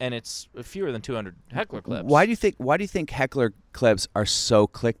 videos, and it's fewer than 200 heckler clips. Why do you think heckler clips are so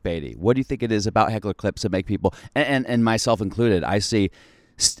clickbaity? What do you think it is about heckler clips that make people, and myself included, I see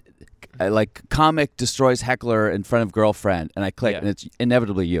like comic destroys heckler in front of girlfriend, and I click, and it's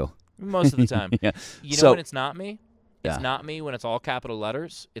inevitably you. Most of the time. Yeah. You know So- when it's not me? It's Yeah. not me when it's all capital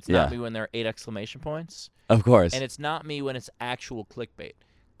letters. It's Yeah. not me when there are 8 exclamation points. Of course. And it's not me when it's actual clickbait.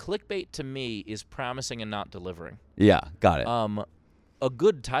 Clickbait to me is promising and not delivering. Yeah, got it. A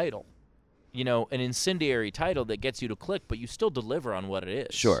good title, an incendiary title that gets you to click, but you still deliver on what it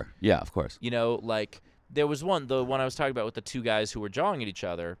is. Sure. Yeah, of course. Like there was the one I was talking about with the two guys who were jawing at each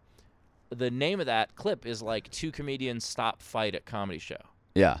other. the name of that clip is like two comedians stop fight at comedy show.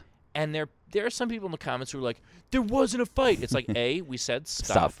 Yeah. And there are some people in the comments who are like, there wasn't a fight. It's like, A, we said stop.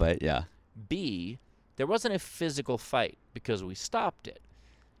 Stop fight, yeah. B, there wasn't a physical fight because we stopped it.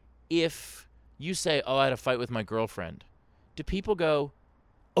 If you say, oh, I had a fight with my girlfriend, do people go,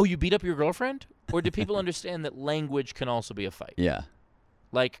 oh, you beat up your girlfriend? Or do people understand that language can also be a fight? Yeah.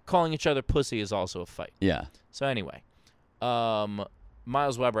 Like calling each other pussy is also a fight. Yeah. So anyway,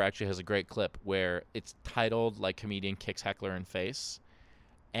 Miles Weber actually has a great clip where it's titled like comedian kicks heckler in face.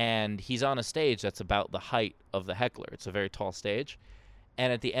 And he's on a stage that's about the height of the heckler. It's a very tall stage.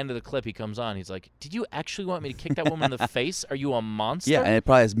 And at the end of the clip, he comes on. He's like, did you actually want me to kick that woman in the face? Are you a monster? Yeah, and it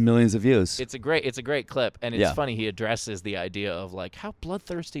probably has millions of views. It's a great clip. And it's Yeah. funny. He addresses the idea of like, how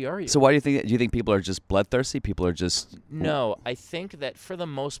bloodthirsty are you? So why do you think? Do you think people are just bloodthirsty? People are just No, I think that for the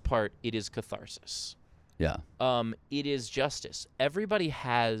most part, it is catharsis. yeah, It is justice. Everybody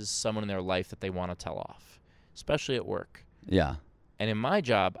has someone in their life that they want to tell off, especially at work. yeah, And in my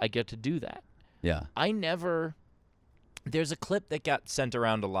job, I get to do that. yeah, There's a clip that got sent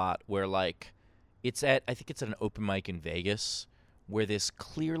around a lot where, like, I think it's at an open mic in Vegas, where this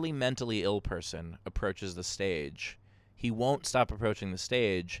clearly mentally ill person approaches the stage. He won't stop approaching the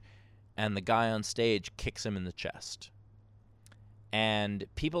stage, and the guy on stage kicks him in the chest. And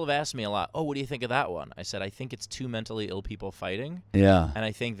people have asked me a lot, oh, what do you think of that one? I said, I think it's two mentally ill people fighting, yeah, and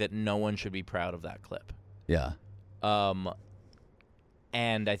I think that no one should be proud of that clip. yeah,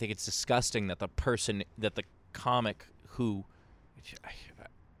 And I think it's disgusting that the comic who,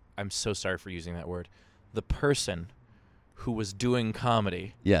 I'm so sorry for using that word, the person who was doing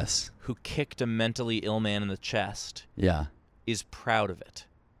comedy, yes, who kicked a mentally ill man in the chest, yeah. is proud of it.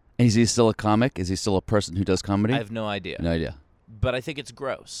 Is he still a comic? Is he still a person who does comedy? I have no idea. No idea. But I think it's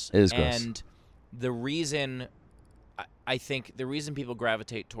gross. It is gross. And the reason, I think the reason people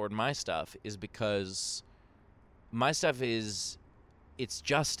gravitate toward my stuff is because my stuff is, it's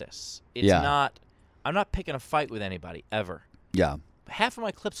justice. It's Yeah. not, I'm not picking a fight with anybody, ever. Yeah, Half of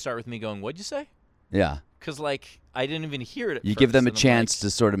my clips start with me going, what'd you say? yeah. Because, like, I didn't even hear it at You first, give them a and I'm chance like,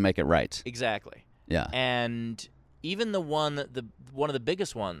 to sort of make it right. Exactly. Yeah, And even one of the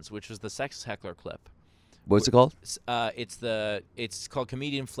biggest ones, which was the sexist heckler clip. what's it called? It's called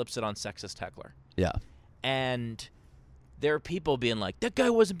Comedian Flips It on Sexist Heckler. Yeah, And there are people being like, that guy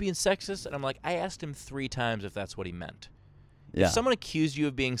wasn't being sexist. And I'm like, I asked him 3 times if that's what he meant. yeah, If someone accused you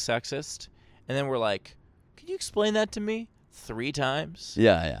of being sexist, and then we're like, could you explain that to me 3 times?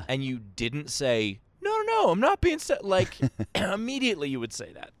 yeah, yeah, And you didn't say, no, I'm not being like, immediately you would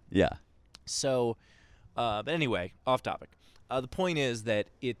say that. yeah, So, but anyway, off topic. The point is that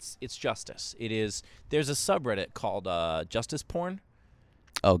it's justice. There's a subreddit called Justice Porn.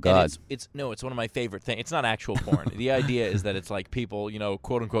 Oh God. And it's one of my favorite things. It's not actual porn. The idea is that it's like people,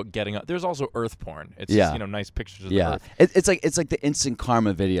 quote unquote, getting up. There's also Earth porn. It's Yeah. just, nice pictures of the Yeah, Earth. it's like the instant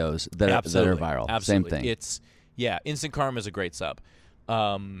karma videos that are viral. Absolutely. Same thing. Instant karma is a great sub.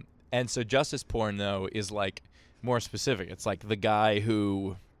 And so justice porn though is like more specific. It's like the guy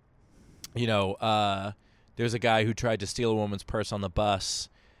who, there's a guy who tried to steal a woman's purse on the bus,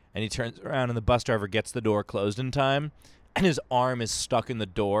 and he turns around and the bus driver gets the door closed in time, and his arm is stuck in the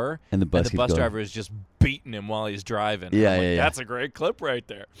door, And the bus keeps going. driver is just beating him while he's driving. And Yeah, I'm like, yeah. That's a great clip right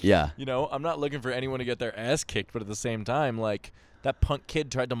there. Yeah, I'm not looking for anyone to get their ass kicked, but at the same time, like, that punk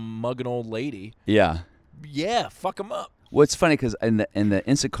kid tried to mug an old lady. yeah. Yeah, fuck him up. Well, it's funny because in the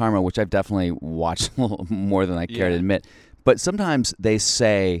instant karma, which I've definitely watched a little more than I care to Yeah. admit, but sometimes they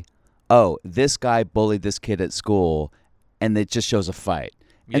say, "Oh, this guy bullied this kid at school," and it just shows a fight.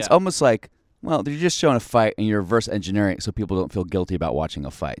 And it's Yeah. almost like, well, they're just showing a fight, and you're reverse engineering it so people don't feel guilty about watching a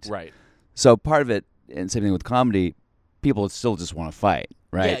fight. Right. So part of it, and same thing with comedy, people still just want to fight,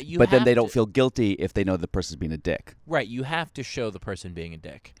 right? Yeah, you but then have they don't to- feel guilty if they know the person's being a dick. Right, you have to show the person being a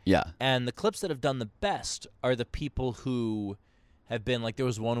dick. Yeah. And the clips that have done the best are the people who have been like, there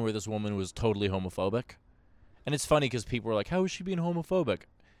was one where this woman was totally homophobic. And it's funny because people were like, how is she being homophobic?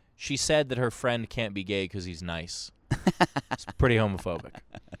 She said that her friend can't be gay because he's nice. It's pretty homophobic.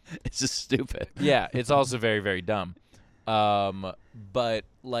 It's just stupid. Yeah, it's also very, very dumb. But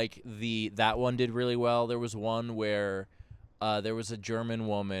like that one did really well. There was one where there was a German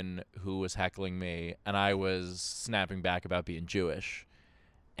woman who was heckling me, and I was snapping back about being Jewish.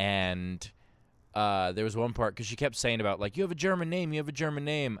 And there was one part because she kept saying about like, you have a German name, you have a German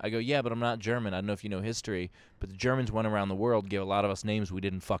name. I go, yeah, but I'm not German. I don't know if you know history, but the Germans went around the world, gave a lot of us names we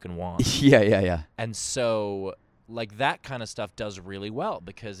didn't fucking want. Yeah. And so, like, that kind of stuff does really well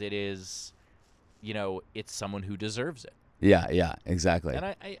because it is, it's someone who deserves it. Yeah, exactly. And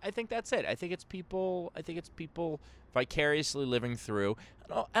I think that's it. I think it's people vicariously living through,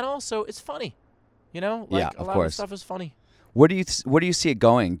 and also it's funny, you know. Like, Yeah, a of lot course. of stuff is funny. Where do you see it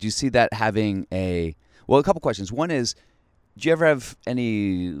going? Do you see that having a couple questions. One is, do you ever have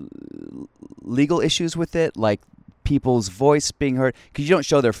any legal issues with it, like people's voice being heard? Because you don't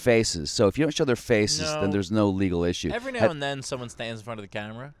show their faces. So if you don't show their faces, then No. there's no legal issue. Every now and then, someone stands in front of the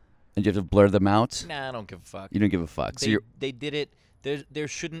camera. And you have to blur them out. Nah, I don't give a fuck. You don't give a fuck. So They did it. There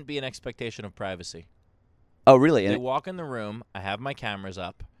shouldn't be an expectation of privacy. oh really? They And walk in the room. I have my cameras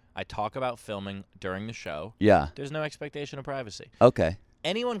up. I talk about filming during the show. yeah. There's no expectation of privacy. Okay.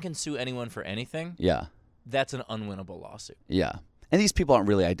 Anyone can sue anyone for anything. Yeah. That's an unwinnable lawsuit. Yeah. And these people aren't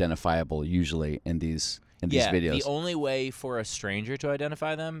really identifiable usually in these videos. The only way for a stranger to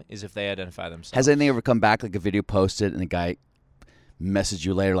identify them is if they identify themselves. Has anything ever come back, like a video posted and the guy messaged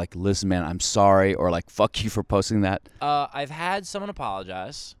you later like, listen, man, I'm sorry, or like, fuck you for posting that? I've had someone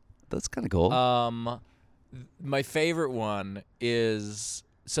apologize. That's kind of cool. My favorite one is,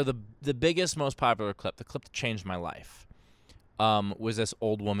 so the biggest, most popular clip, the clip that changed my life, was this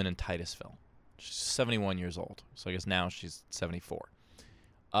old woman in Titusville. She's 71 years old, so I guess now she's 74.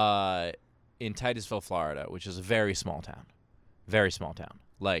 In Titusville, Florida, which is a very small town. Very small town.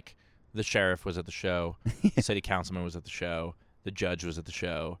 Like, the sheriff was at the show, the city councilman was at the show, the judge was at the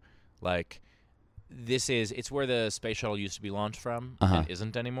show. Like, it's where the space shuttle used to be launched from and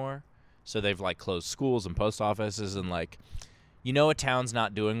isn't anymore. So they've, like, closed schools and post offices, and, like, you know a town's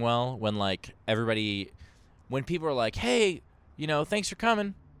not doing well when, like, when people are like, hey, you know, thanks for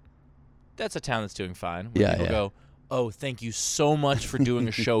coming. That's a town that's doing fine. When people go, oh, thank you so much for doing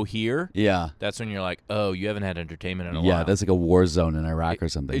a show here. Yeah. That's when you're like, oh, you haven't had entertainment in a while. Yeah, that's like a war zone in Iraq or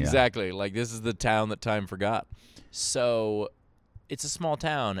something. Exactly. Like, this is the town that time forgot. So it's a small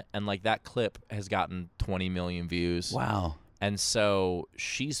town, and, like, that clip has gotten 20 million views. Wow. And so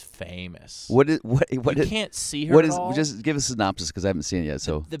she's famous. You You can't see her at all. Just give us a synopsis because I haven't seen it yet.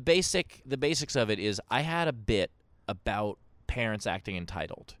 So The basics of it is, I had a bit about parents acting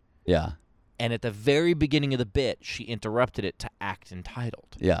entitled. yeah. And at the very beginning of the bit, she interrupted it to act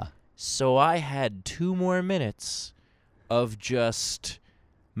entitled. Yeah. So I had 2 more minutes of just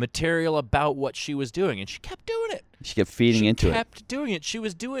material about what she was doing, and she kept doing it. She kept feeding into She kept doing it. She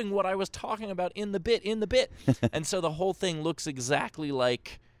was doing what I was talking about in the bit. And so the whole thing looks exactly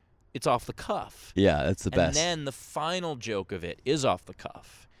like it's off the cuff. it. Yeah, that's the best. And then the final joke of it is off the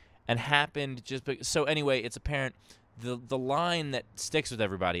cuff and happened so anyway, it's apparent the line that sticks with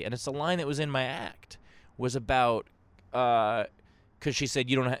everybody, and it's the line that was in my act, was about because she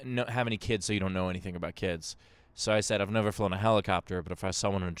said, you don't have any kids, so you don't know anything about kids. So I said, I've never flown a helicopter, but if I saw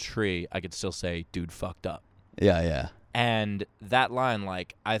one in a tree, I could still say, dude fucked up. Yeah. And that line,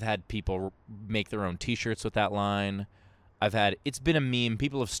 like, I've had people make their own T-shirts with that line. It's been a meme.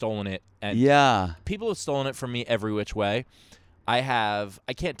 People have stolen it. And Yeah. people have stolen it from me every which way. I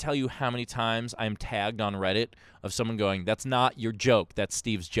can't tell you how many times I'm tagged on Reddit of someone going, that's not your joke, that's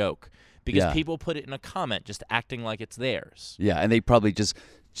Steve's joke. Because Yeah. people put it in a comment just acting like it's theirs. Yeah, and they probably just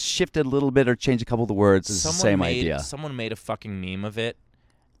shifted a little bit or changed a couple of the words. It's the same idea. Someone made a fucking meme of it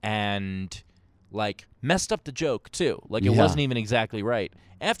and, like, messed up the joke, too. Like, it Yeah. wasn't even exactly right.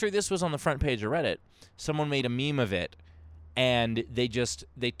 After this was on the front page of Reddit, someone made a meme of it, and they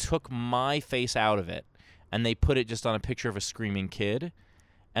took my face out of it, and they put it just on a picture of a screaming kid,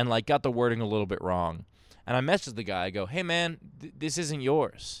 and, like, got the wording a little bit wrong. And I messaged the guy. I go, hey, man, this isn't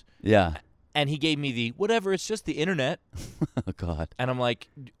yours. Yeah. And he gave me the, whatever, it's just the internet. Oh, God. And I'm like,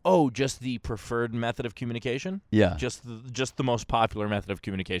 oh, just the preferred method of communication? Yeah. Just the most popular method of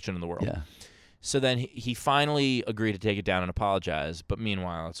communication in the world. Yeah. So then he finally agreed to take it down and apologize. But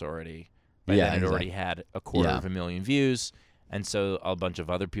meanwhile, it already had 250,000 views. And so a bunch of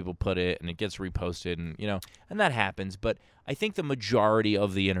other people put it, and it gets reposted, and and that happens. But I think the majority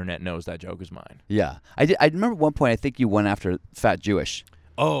of the internet knows that joke is mine. Yeah. I remember at one point, I think you went after Fat Jewish.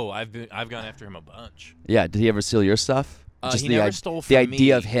 Oh, I've gone after him a bunch. Yeah. Did he ever steal your stuff? He never stole from the me.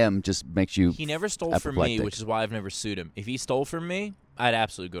 idea of him just makes you. He never stole from me, apoplectic. which is why I've never sued him. If he stole from me, I'd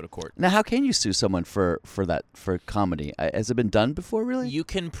absolutely go to court. Now, how can you sue someone for comedy? Has it been done before, really? You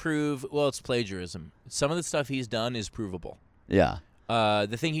can prove, well, it's plagiarism. Some of the stuff he's done is provable. Yeah.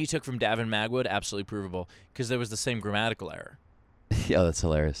 The thing he took from Davin Magwood, absolutely provable, because there was the same grammatical error. Yeah, that's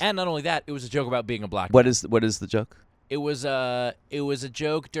hilarious. And not only that, it was a joke about being a black What man. is the joke? It was a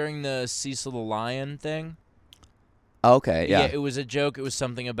joke during the Cecil the Lion thing. Oh, okay, yeah. It was a joke. It was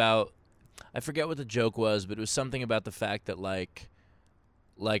something about, I forget what the joke was, but it was something about the fact that like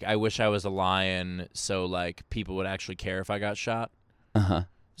I wish I was a lion, so like people would actually care if I got shot. Uh-huh.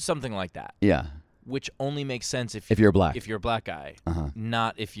 Something like that. Yeah. which only makes sense If you're black. if you're a black guy, Uh-huh.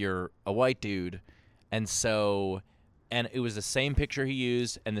 not if you're a white dude. And so, and it was the same picture he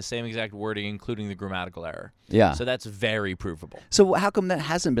used and the same exact wording, including the grammatical error. Yeah. So that's very provable. So how come that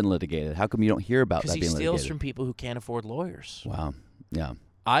hasn't been litigated? How come you don't hear about Because that he being steals litigated? from people who can't afford lawyers. Wow. Yeah.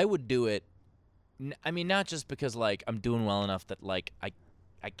 I would do it. I mean, not just because like I'm doing well enough that like I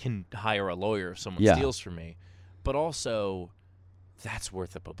can hire a lawyer if someone Yeah. steals from me, but also that's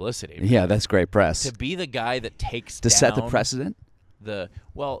worth the publicity. Man. Yeah, that's great press. To be the guy that takes To down set the precedent?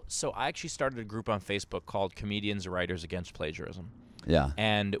 So I actually started a group on Facebook called Comedians and Writers Against Plagiarism, Yeah.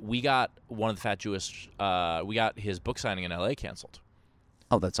 and we got one of the Fat Jewish. We got his book signing in L.A. canceled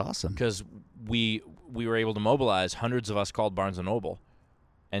Oh, that's awesome. because we were able to mobilize. Hundreds of us called Barnes and Noble,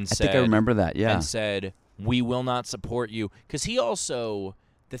 and I said, think I remember that. Yeah. and said, we will not support you. Because he also,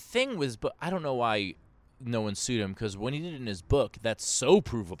 the thing was, but I don't know why no one sued him, because when he did it in his book, that's so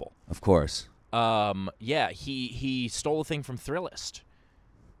provable. Of course. Yeah, he stole a thing from Thrillist.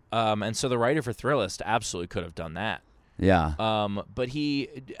 And so the writer for Thrillist absolutely could have done that. Yeah. But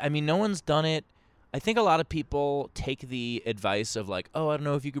no one's done it. I think a lot of people take the advice of like, oh, I don't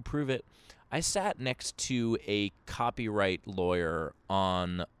know if you could prove it. I sat next to a copyright lawyer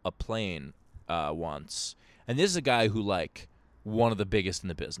on a plane once, and this is a guy who like one of the biggest in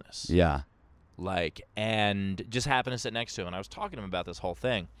the business. Yeah. Like, and just happened to sit next to him, and I was talking to him about this whole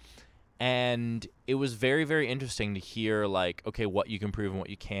thing, and it was very, very interesting to hear like, okay, what you can prove and what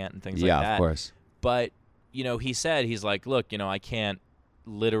you can't, and things like that. Yeah, of course. But he's like, look, I can't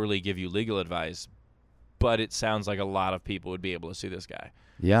literally give you legal advice, but it sounds like a lot of people would be able to sue this guy.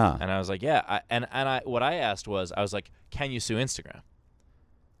 Yeah. And I was like, yeah. What I asked was, I was like, can you sue Instagram?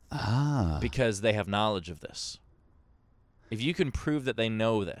 Because they have knowledge of this. If you can prove that they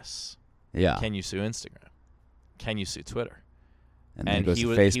know this, Yeah. can you sue Instagram? Can you sue Twitter? And then it goes he to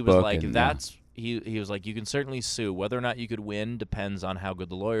was Facebook. he was like, and, that's he was like, you can certainly sue. Whether or not you could win depends on how good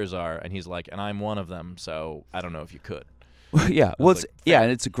the lawyers are. And he's like, and I'm one of them, so I don't know if you could. Yeah, well, like,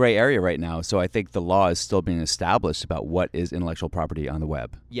 and it's a gray area right now. So I think the law is still being established about what is intellectual property on the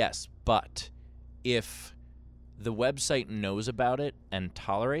web. Yes, but if the website knows about it and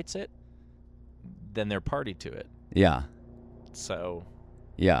tolerates it, then they're party to it. Yeah, So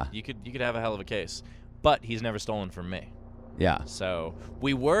yeah, you could have a hell of a case. But he's never stolen from me. yeah. So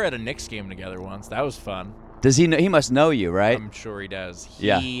we were at a Knicks game together once. That was fun. Does he know? He must know you, right? I'm sure he does.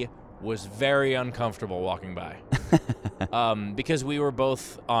 Yeah. He was very uncomfortable walking by. Because we were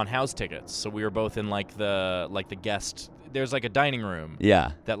both on house tickets, so we were both in like the guest. There's like a dining room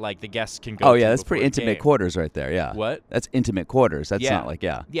Yeah. that like the guests can go. Oh, to yeah, that's before pretty the intimate game. quarters right there. Yeah. What? That's intimate quarters. That's Yeah. not like,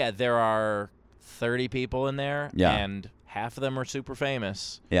 yeah. Yeah, there are 30 people in there, Yeah. and half of them are super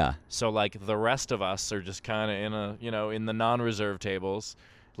famous. Yeah. So like the rest of us are just kind of in the non-reserve tables.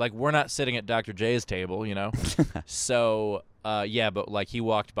 Like we're not sitting at Dr. J's table, So but like he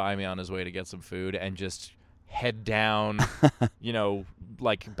walked by me on his way to get some food and just head down,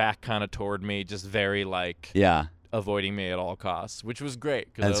 like back kind of toward me, just very like Yeah. avoiding me at all costs, which was great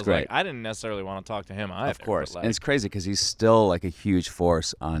because I That's was great. like, I didn't necessarily want to talk to him either. Of course. but, like, And it's crazy because he's still like a huge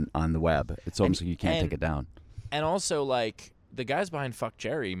force on the web. It's almost like you can't take it down. and also like the guys behind Fuck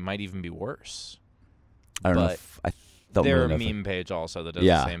Jerry might even be worse. I don't know but if I don't They're really know a if meme page also that does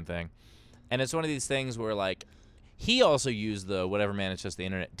Yeah. the same thing. And it's one of these things where like he also used the whatever man, it's just the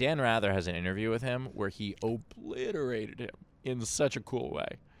internet. Dan Rather has an interview with him where he obliterated him in such a cool way.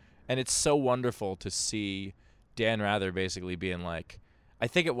 And it's so wonderful to see Dan Rather basically being like, I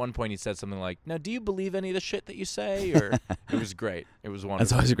think at one point he said something like, now, do you believe any of the shit that you say? Or it was great. It was wonderful.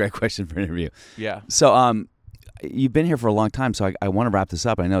 That's always a great question for an interview. Yeah. So, you've been here for a long time, so I want to wrap this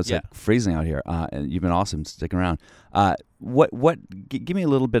up. I know it's Yeah. like freezing out here, and you've been awesome sticking around. Give me a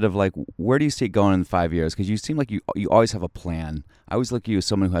little bit of like, where do you see it going in 5 years? Because you seem like you always have a plan. I always look at you as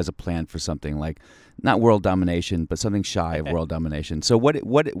someone who has a plan for something, like not world domination, but something shy of world domination. So what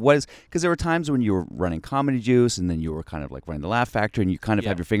is, because there were times when you were running Comedy Juice, and then you were kind of like running the Laugh Factory, and you kind of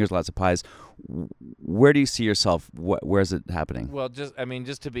have your fingers in lots of pies. Where do you see yourself? Where is it happening? Well, just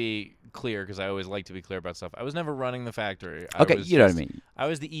to be clear, because I always like to be clear about stuff. I was never running the factory. Okay, you know what I mean. I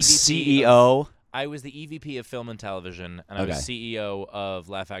was the EVP. CEO. I was the EVP of Film and Television, and I was CEO of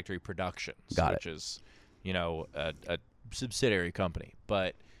Laugh Factory Productions, which is, a subsidiary company.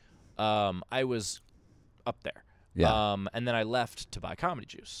 But I was up there. Yeah. And then I left to buy Comedy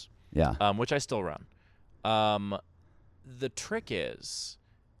Juice. Yeah. Which I still run. The trick is,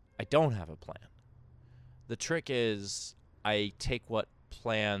 I don't have a plan. The trick is, I take what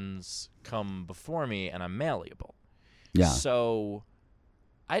plans come before me, and I'm malleable. Yeah. So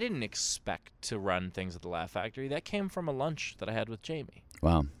I didn't expect to run things at the Laugh Factory. That came from a lunch that I had with Jamie.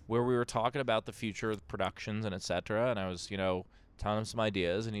 Wow. where we were talking about the future of productions and et cetera. And I was, telling him some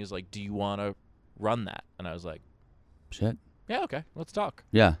ideas, and he was like, "Do you want to run that?" And I was like, Shit. "Yeah, okay, let's talk."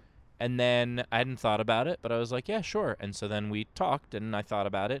 Yeah. And then I hadn't thought about it, but I was like, "Yeah, sure." And so then we talked, and I thought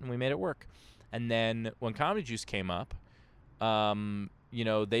about it, and we made it work. And then when Comedy Juice came up,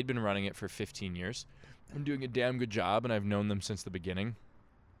 they'd been running it for 15 years and doing a damn good job, and I've known them since the beginning.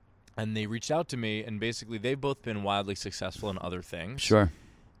 And they reached out to me, and basically they've both been wildly successful in other things. Sure.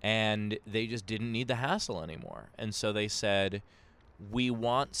 And they just didn't need the hassle anymore. And so they said, "We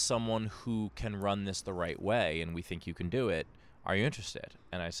want someone who can run this the right way, and we think you can do it. Are you interested?"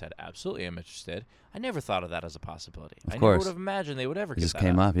 And I said, "Absolutely, I'm interested." I never thought of that as a possibility. Of I course. never would have imagined they would ever It get just that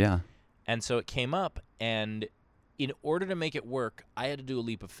came out. up. Yeah. And so it came up, and in order to make it work, I had to do a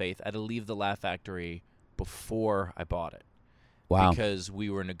leap of faith. I had to leave the Laugh Factory before I bought it. Wow. Because we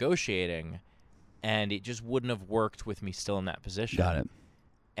were negotiating, and it just wouldn't have worked with me still in that position. Got it.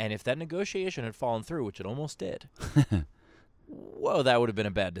 And if that negotiation had fallen through, which it almost did, whoa, that would have been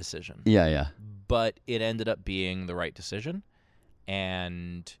a bad decision. Yeah. Yeah. But it ended up being the right decision,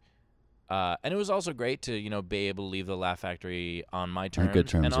 and it was also great to be able to leave the Laugh Factory on my terms, good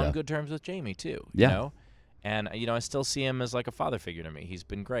terms, and on yeah. good terms with Jamie too. Yeah. You know? And I still see him as like a father figure to me. He's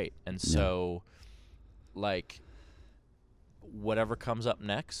been great, and so like whatever comes up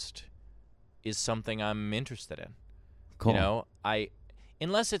next is something I'm interested in. Cool.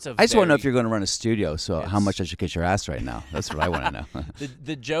 Unless it's a I just want to know if very- you're going to run a studio. So how It's- much I should kiss your ass right now? That's what I want to know.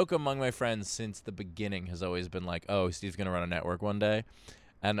 The joke among my friends since the beginning has always been like, "Oh, Steve's going to run a network one day."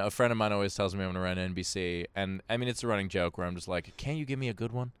 And a friend of mine always tells me I'm going to run NBC. And I mean, it's a running joke where I'm just like, "Can't you give me a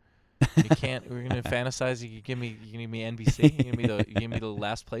good one? You can't. We're going to fantasize. You give me NBC. You give me the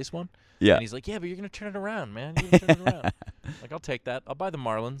last place one." Yeah. And he's like, "Yeah, but you're going to turn it around, man. You're going to turn it around." Like, I'll take that. I'll buy the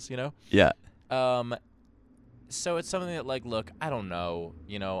Marlins. Yeah. So it's something that, like, look, I don't know.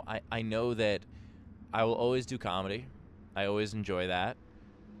 I know that I will always do comedy. I always enjoy that.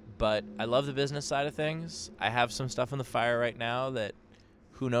 But I love the business side of things. I have some stuff in the fire right now that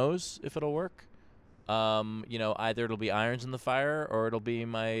who knows if it'll work. Either it'll be irons in the fire or it'll be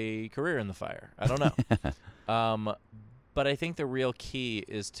my career in the fire. I don't know. But I think the real key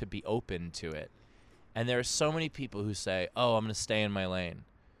is to be open to it. And there are so many people who say, "Oh, I'm going to stay in my lane."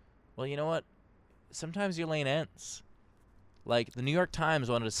 Well, you know what? Sometimes your lane ends. Like, the New York Times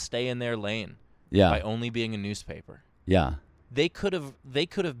wanted to stay in their lane Yeah. by only being a newspaper. Yeah. They could have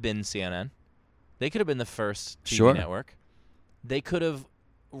been CNN. They could have been the first TV Sure. network. They could have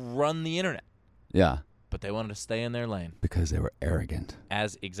run the internet, Yeah. but they wanted to stay in their lane. Because they were arrogant.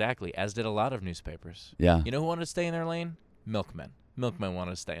 As did a lot of newspapers. Yeah. You know who wanted to stay in their lane? Milkmen. Milkmen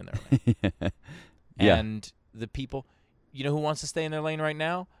wanted to stay in their lane. Yeah. And the people, who wants to stay in their lane right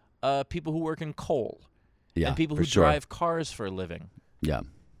now? People who work in coal. Yeah. And people for who sure. drive cars for a living. Yeah.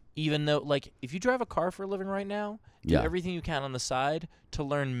 Even though, like, if you drive a car for a living right now, do Yeah. everything you can on the side to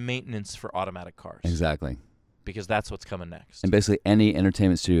learn maintenance for automatic cars. Exactly. Because that's what's coming next. And basically any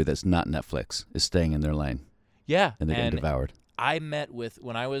entertainment studio that's not Netflix is staying in their lane. Yeah. And they're getting devoured.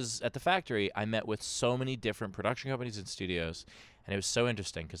 When I was at the factory, I met with so many different production companies and studios, and it was so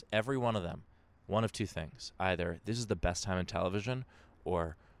interesting because every one of them, one of two things. Either this is the best time in television,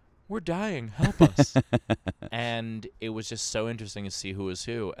 or we're dying, help us. And it was just so interesting to see who was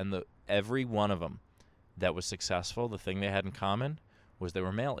who. And every one of them that was successful, the thing they had in common was they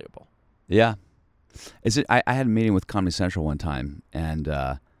were malleable. Yeah. I had a meeting with Comedy Central one time, and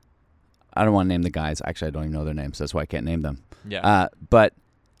I don't want to name the guys. Actually, I don't even know their names. That's why I can't name them. Yeah. But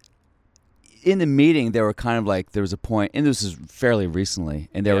in the meeting, they were kind of like, there was a point, and this is fairly recently,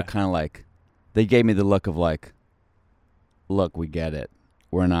 and they were kind of like, they gave me the look of like, look, we get it.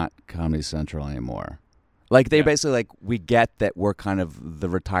 We're not Comedy Central anymore. Like, they basically like, we get that we're kind of the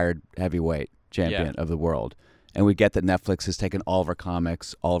retired heavyweight champion of the world. And we get that Netflix has taken all of our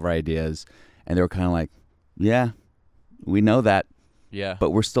comics, all of our ideas. And they were kind of like, yeah, we know that, Yeah.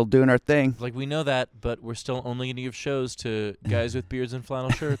 but we're still doing our thing. Like, we know that, but we're still only going to give shows to guys with beards and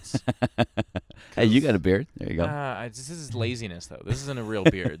flannel shirts. Hey, you got a beard. There you go. This is laziness, though. This isn't a real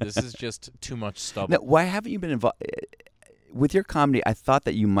beard. This is just too much stubble. Now, why haven't you been involved? With your comedy, I thought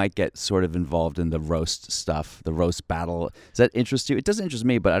that you might get sort of involved in the roast stuff, the roast battle. Does that interest you? It doesn't interest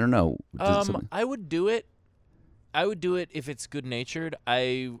me, but I don't know. I would do it. I would do it if it's good-natured.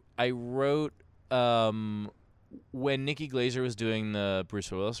 I wrote when Nikki Glaser was doing the Bruce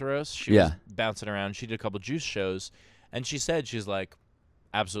Willis roast, she was bouncing around. She did a couple Juice shows, and she said she's like,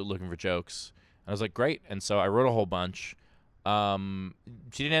 absolutely looking for jokes. And I was like, great. And so I wrote a whole bunch.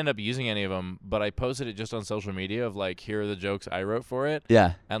 She didn't end up using any of them, but I posted it just on social media of like, here are the jokes I wrote for it.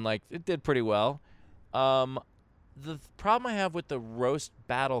 Yeah. And like, it did pretty well. the problem I have with the roast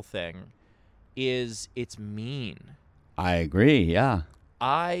battle thing is it's mean. I agree. Yeah.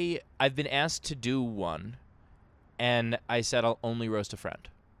 I've been asked to do one, and I said I'll only roast a friend.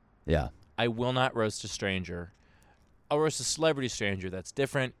 Yeah. I will not roast a stranger. I'll roast a celebrity stranger. That's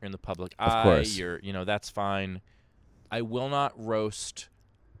different. You're in the public eye. Of course. That's fine. I will not roast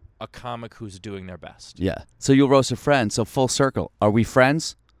a comic who's doing their best. Yeah. So you'll roast a friend. So full circle. Are we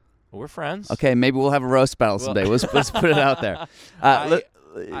friends? We're friends. Okay. Maybe we'll have a roast battle someday. Let's put it out there.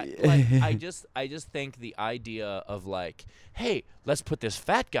 I just think the idea of like, hey, let's put this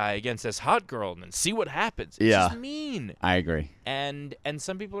fat guy against this hot girl and then see what happens. It's just mean. I agree. And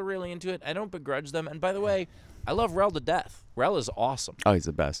some people are really into it. I don't begrudge them. And by the way, I love Rel to death. Rel is awesome. Oh, he's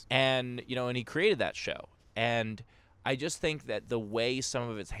the best. And and he created that show. And I just think that the way some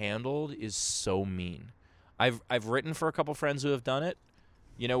of it's handled is so mean. I've written for a couple friends who have done it.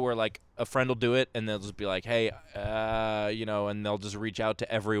 Where like a friend will do it and they'll just be like, hey, and they'll just reach out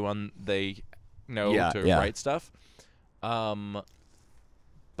to everyone they know to write stuff. But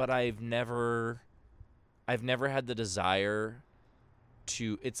I've never had the desire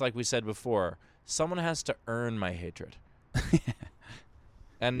to. It's like we said before. Someone has to earn my hatred.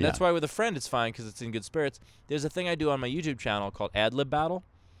 And that's why with a friend it's fine because it's in good spirits. There's a thing I do on my YouTube channel called Ad Lib Battle,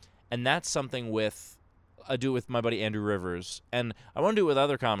 and that's something I do it with my buddy Andrew Rivers, and I want to do it with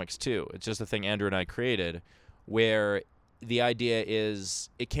other comics too. It's just a thing Andrew and I created, where the idea is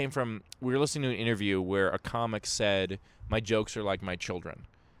it came from we were listening to an interview where a comic said, "My jokes are like my children,"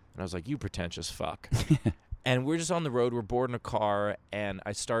 and I was like, "You pretentious fuck." And we're just on the road, we're bored in a car, and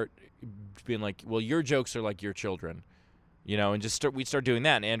I start being like, "Well, your jokes are like your children." And we start doing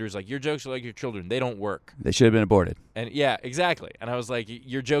that, and Andrew's like, your jokes are like your children. They don't work. They should have been aborted. And yeah, exactly. And I was like,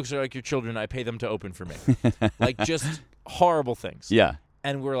 your jokes are like your children. I pay them to open for me. Like just horrible things. Yeah.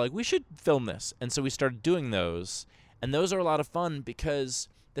 And we're like, we should film this. And so we started doing those, and those are a lot of fun because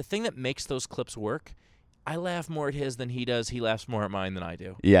the thing that makes those clips work, I laugh more at his than he does. He laughs more at mine than I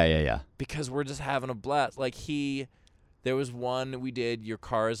do. Yeah. Because we're just having a blast. Like there was one we did, your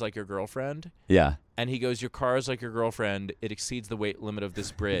car is like your girlfriend. Yeah. And he goes, your car is like your girlfriend. It exceeds the weight limit of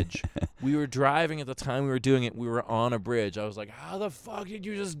this bridge. We were driving at the time we were doing it. We were on a bridge. I was like, how the fuck did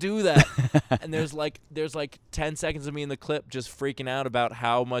you just do that? And there's like 10 seconds of me in the clip just freaking out about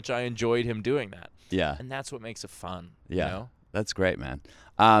how much I enjoyed him doing that. Yeah. And that's what makes it fun. Yeah. That's great, man.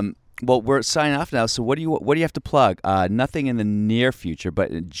 Well, we're signing off now. So what do you have to plug? Nothing in the near future,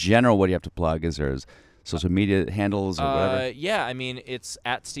 but in general, what do you have to plug? Is there social media handles or whatever? Yeah, I mean, it's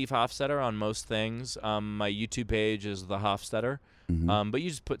at Steve Hofstetter on most things. My YouTube page is The Hofstetter. Mm-hmm. But you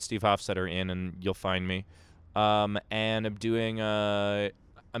just put Steve Hofstetter in and you'll find me. And I'm doing an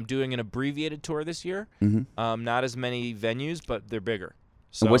abbreviated tour this year. Mm-hmm. Not as many venues, but they're bigger.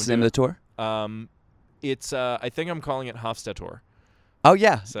 So what's the name of the tour? It's I think I'm calling it Hofstetter Tour. Oh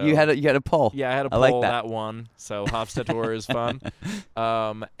yeah, So, you had a poll. Yeah, I had a poll. I like that. One. So Hofstetter Tour is fun.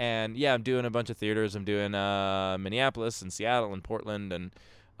 And yeah, I'm doing a bunch of theaters. I'm doing Minneapolis and Seattle and Portland, and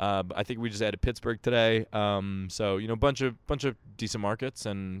I think we just added Pittsburgh today. So bunch of decent markets,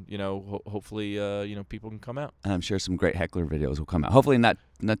 and hopefully people can come out. And I'm sure some great heckler videos will come out. Hopefully not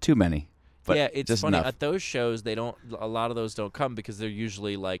too many. But yeah, it's just funny enough. at those shows. A lot of those don't come because they're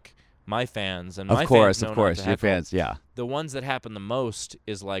usually like my fans, and Of my course, fans know of course, not to your heckle. fans, yeah. The ones that happen the most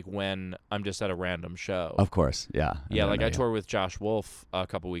is like when I'm just at a random show. Of course, yeah. Yeah, like I toured with Josh Wolf a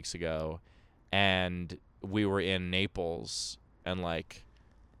couple weeks ago, and we were in Naples, and like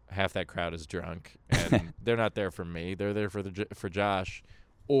half that crowd is drunk, and they're not there for me. They're there for Josh,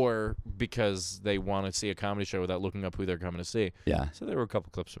 or because they want to see a comedy show without looking up who they're coming to see. Yeah. So there were a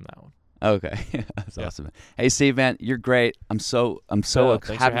couple clips from that one. Okay, that's Yeah. awesome. Hey, Steve, man, you're great. I'm so thanks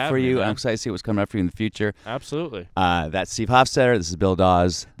happy for having for me, you. man. I'm excited to see what's coming up for you in the future. Absolutely. That's Steve Hofstetter. This is Bill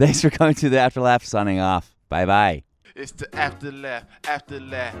Dawes. Thanks for coming to the After Laugh. Signing off. Bye bye. It's the after laugh, after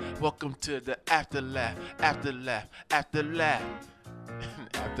laugh. Welcome to the after laugh, after laugh, after laugh.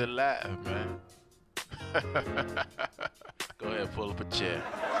 After laugh, man. Go ahead, pull up a chair.